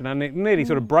depression, and it nearly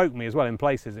sort of broke me as well in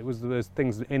places. There's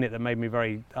things in it that made me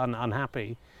very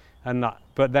unhappy.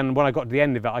 But then when I got to the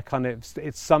end of it,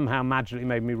 it somehow magically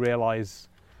made me realise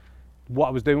what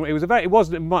I was doing. It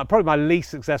wasn't probably my least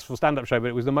successful stand-up show, but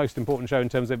it was the most important show in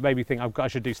terms of it made me think I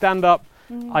should do stand-up.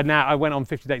 I went on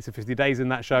 50 Dates of 50 Days in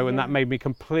that show, and that made me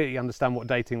completely understand what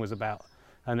dating was about,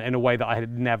 and in a way that I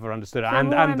had never understood. So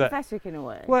more empathetic in a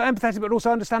way. Well, empathetic, but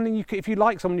also understanding if you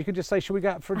like someone, you could just say, "Should we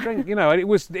go out for a drink?" You know, and it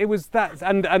was that,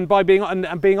 and by being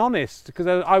honest, because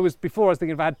I was thinking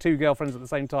if I had 2 girlfriends at the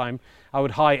same time,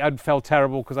 I'd felt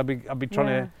terrible because I'd be trying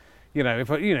to. You know,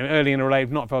 early in a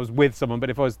relationship, not if I was with someone, but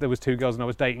if there was 2 girls and I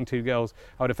was dating 2 girls,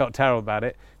 I would have felt terrible about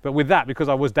it. But with that, because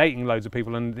I was dating loads of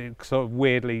people and it sort of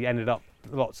weirdly ended up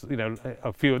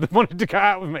a few of them wanted to go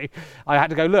out with me, I had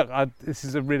to go, look, this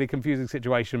is a really confusing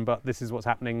situation, but this is what's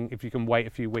happening. If you can wait a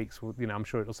few weeks, well, I'm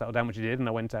sure it'll settle down, which it did, and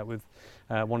I went out with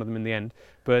one of them in the end.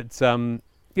 But,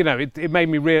 it made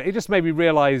me it just made me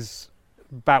realise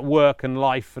about work and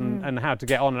life and how to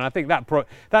get on. And I think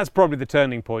that's probably the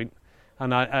turning point.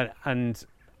 And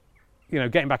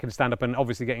getting back into stand-up and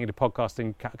obviously getting into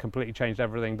podcasting completely changed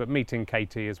everything. But meeting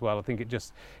Katie as well, I think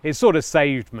it sort of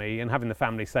saved me, and having the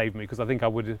family saved me, because I think I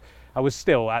was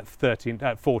still at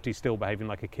 40 still behaving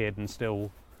like a kid and still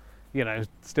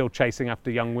chasing after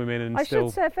young women. And I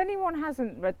should say, if anyone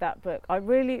hasn't read that book, I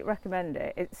really recommend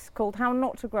it. It's called How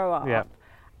Not to Grow Up,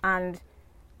 and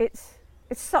it's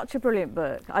such a brilliant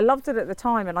book. I loved it at the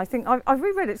time, and I think I've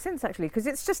reread it since, actually, because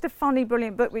it's just a funny,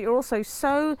 brilliant book, but you're also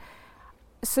so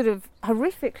sort of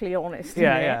horrifically honest in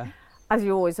it, as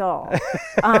you always are.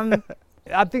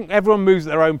 I think everyone moves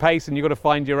at their own pace, and you've got to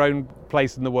find your own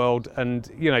place in the world, and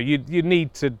you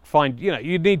need to find,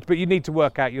 you need to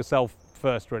work out yourself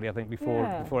first, really, I think, before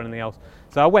anything else.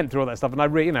 So I went through all that stuff, and I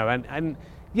really, and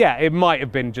it might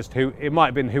have been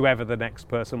whoever the next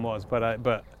person was,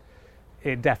 but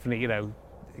it definitely,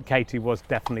 Katie was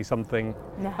definitely something.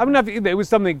 Yeah. I mean, it was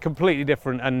something completely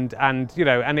different, and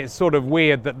it's sort of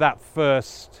weird that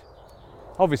first.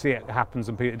 Obviously, it happens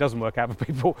and it doesn't work out for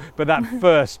people, but that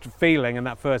first feeling and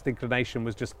that first inclination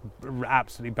was just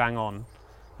absolutely bang on.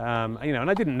 And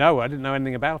I didn't know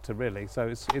anything about her really, so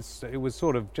it was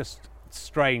sort of just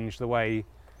strange the way.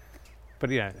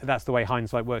 But that's the way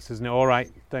hindsight works, isn't it? All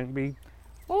right, don't be.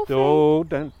 Wolfie. Oh,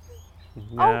 don't.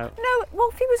 No. Oh no,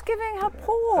 Wolfie was giving her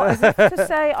paw as if to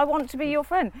say, "I want to be your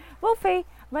friend." Wolfie,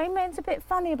 Raymond's a bit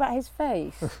funny about his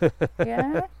face.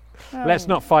 Yeah. Oh. Let's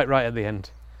not fight right at the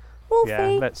end. Wolfie,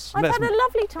 I've had a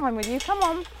lovely time with you. Come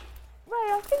on, Ray.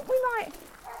 I think we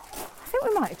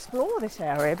might explore this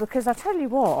area, because I tell you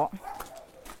what.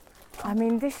 I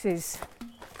mean, this is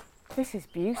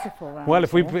beautiful. Well,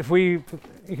 if we,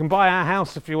 you can buy our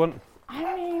house if you want.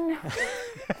 I mean,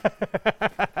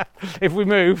 if we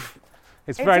move.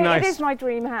 It's very nice. It is my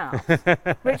dream house.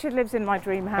 Richard lives in my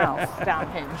dream house,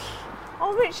 Downhinge.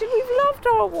 Oh, Richard, we've loved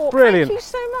our walk. Brilliant. Thank you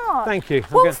so much. Thank you.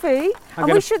 Wolfie,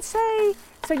 we should say,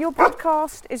 so your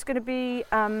podcast is going to be,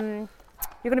 you're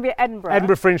going to be at Edinburgh.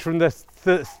 Edinburgh Fringe from the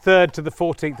 3rd to the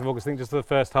 14th of August, I think, just the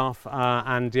first half.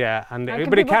 But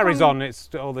it carries on.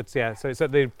 So it's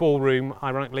at the ballroom,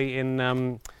 ironically, in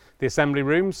the Assembly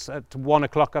Rooms at 1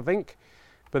 o'clock, I think.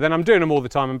 But then I'm doing them all the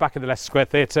time. I'm back at the Leicester Square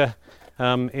Theatre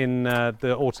in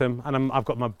the autumn, and I've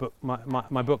got my book,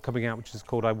 my book coming out, which is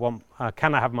called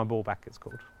Can I Have My Ball Back? It's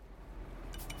called.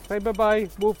 Say bye-bye,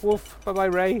 Wolf. Bye-bye,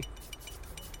 Ray.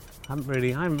 I haven't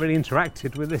really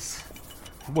interacted with this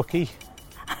Wookiee.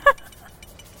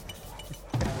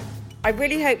 I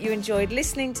really hope you enjoyed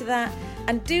listening to that,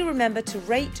 and do remember to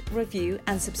rate, review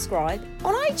and subscribe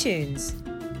on iTunes.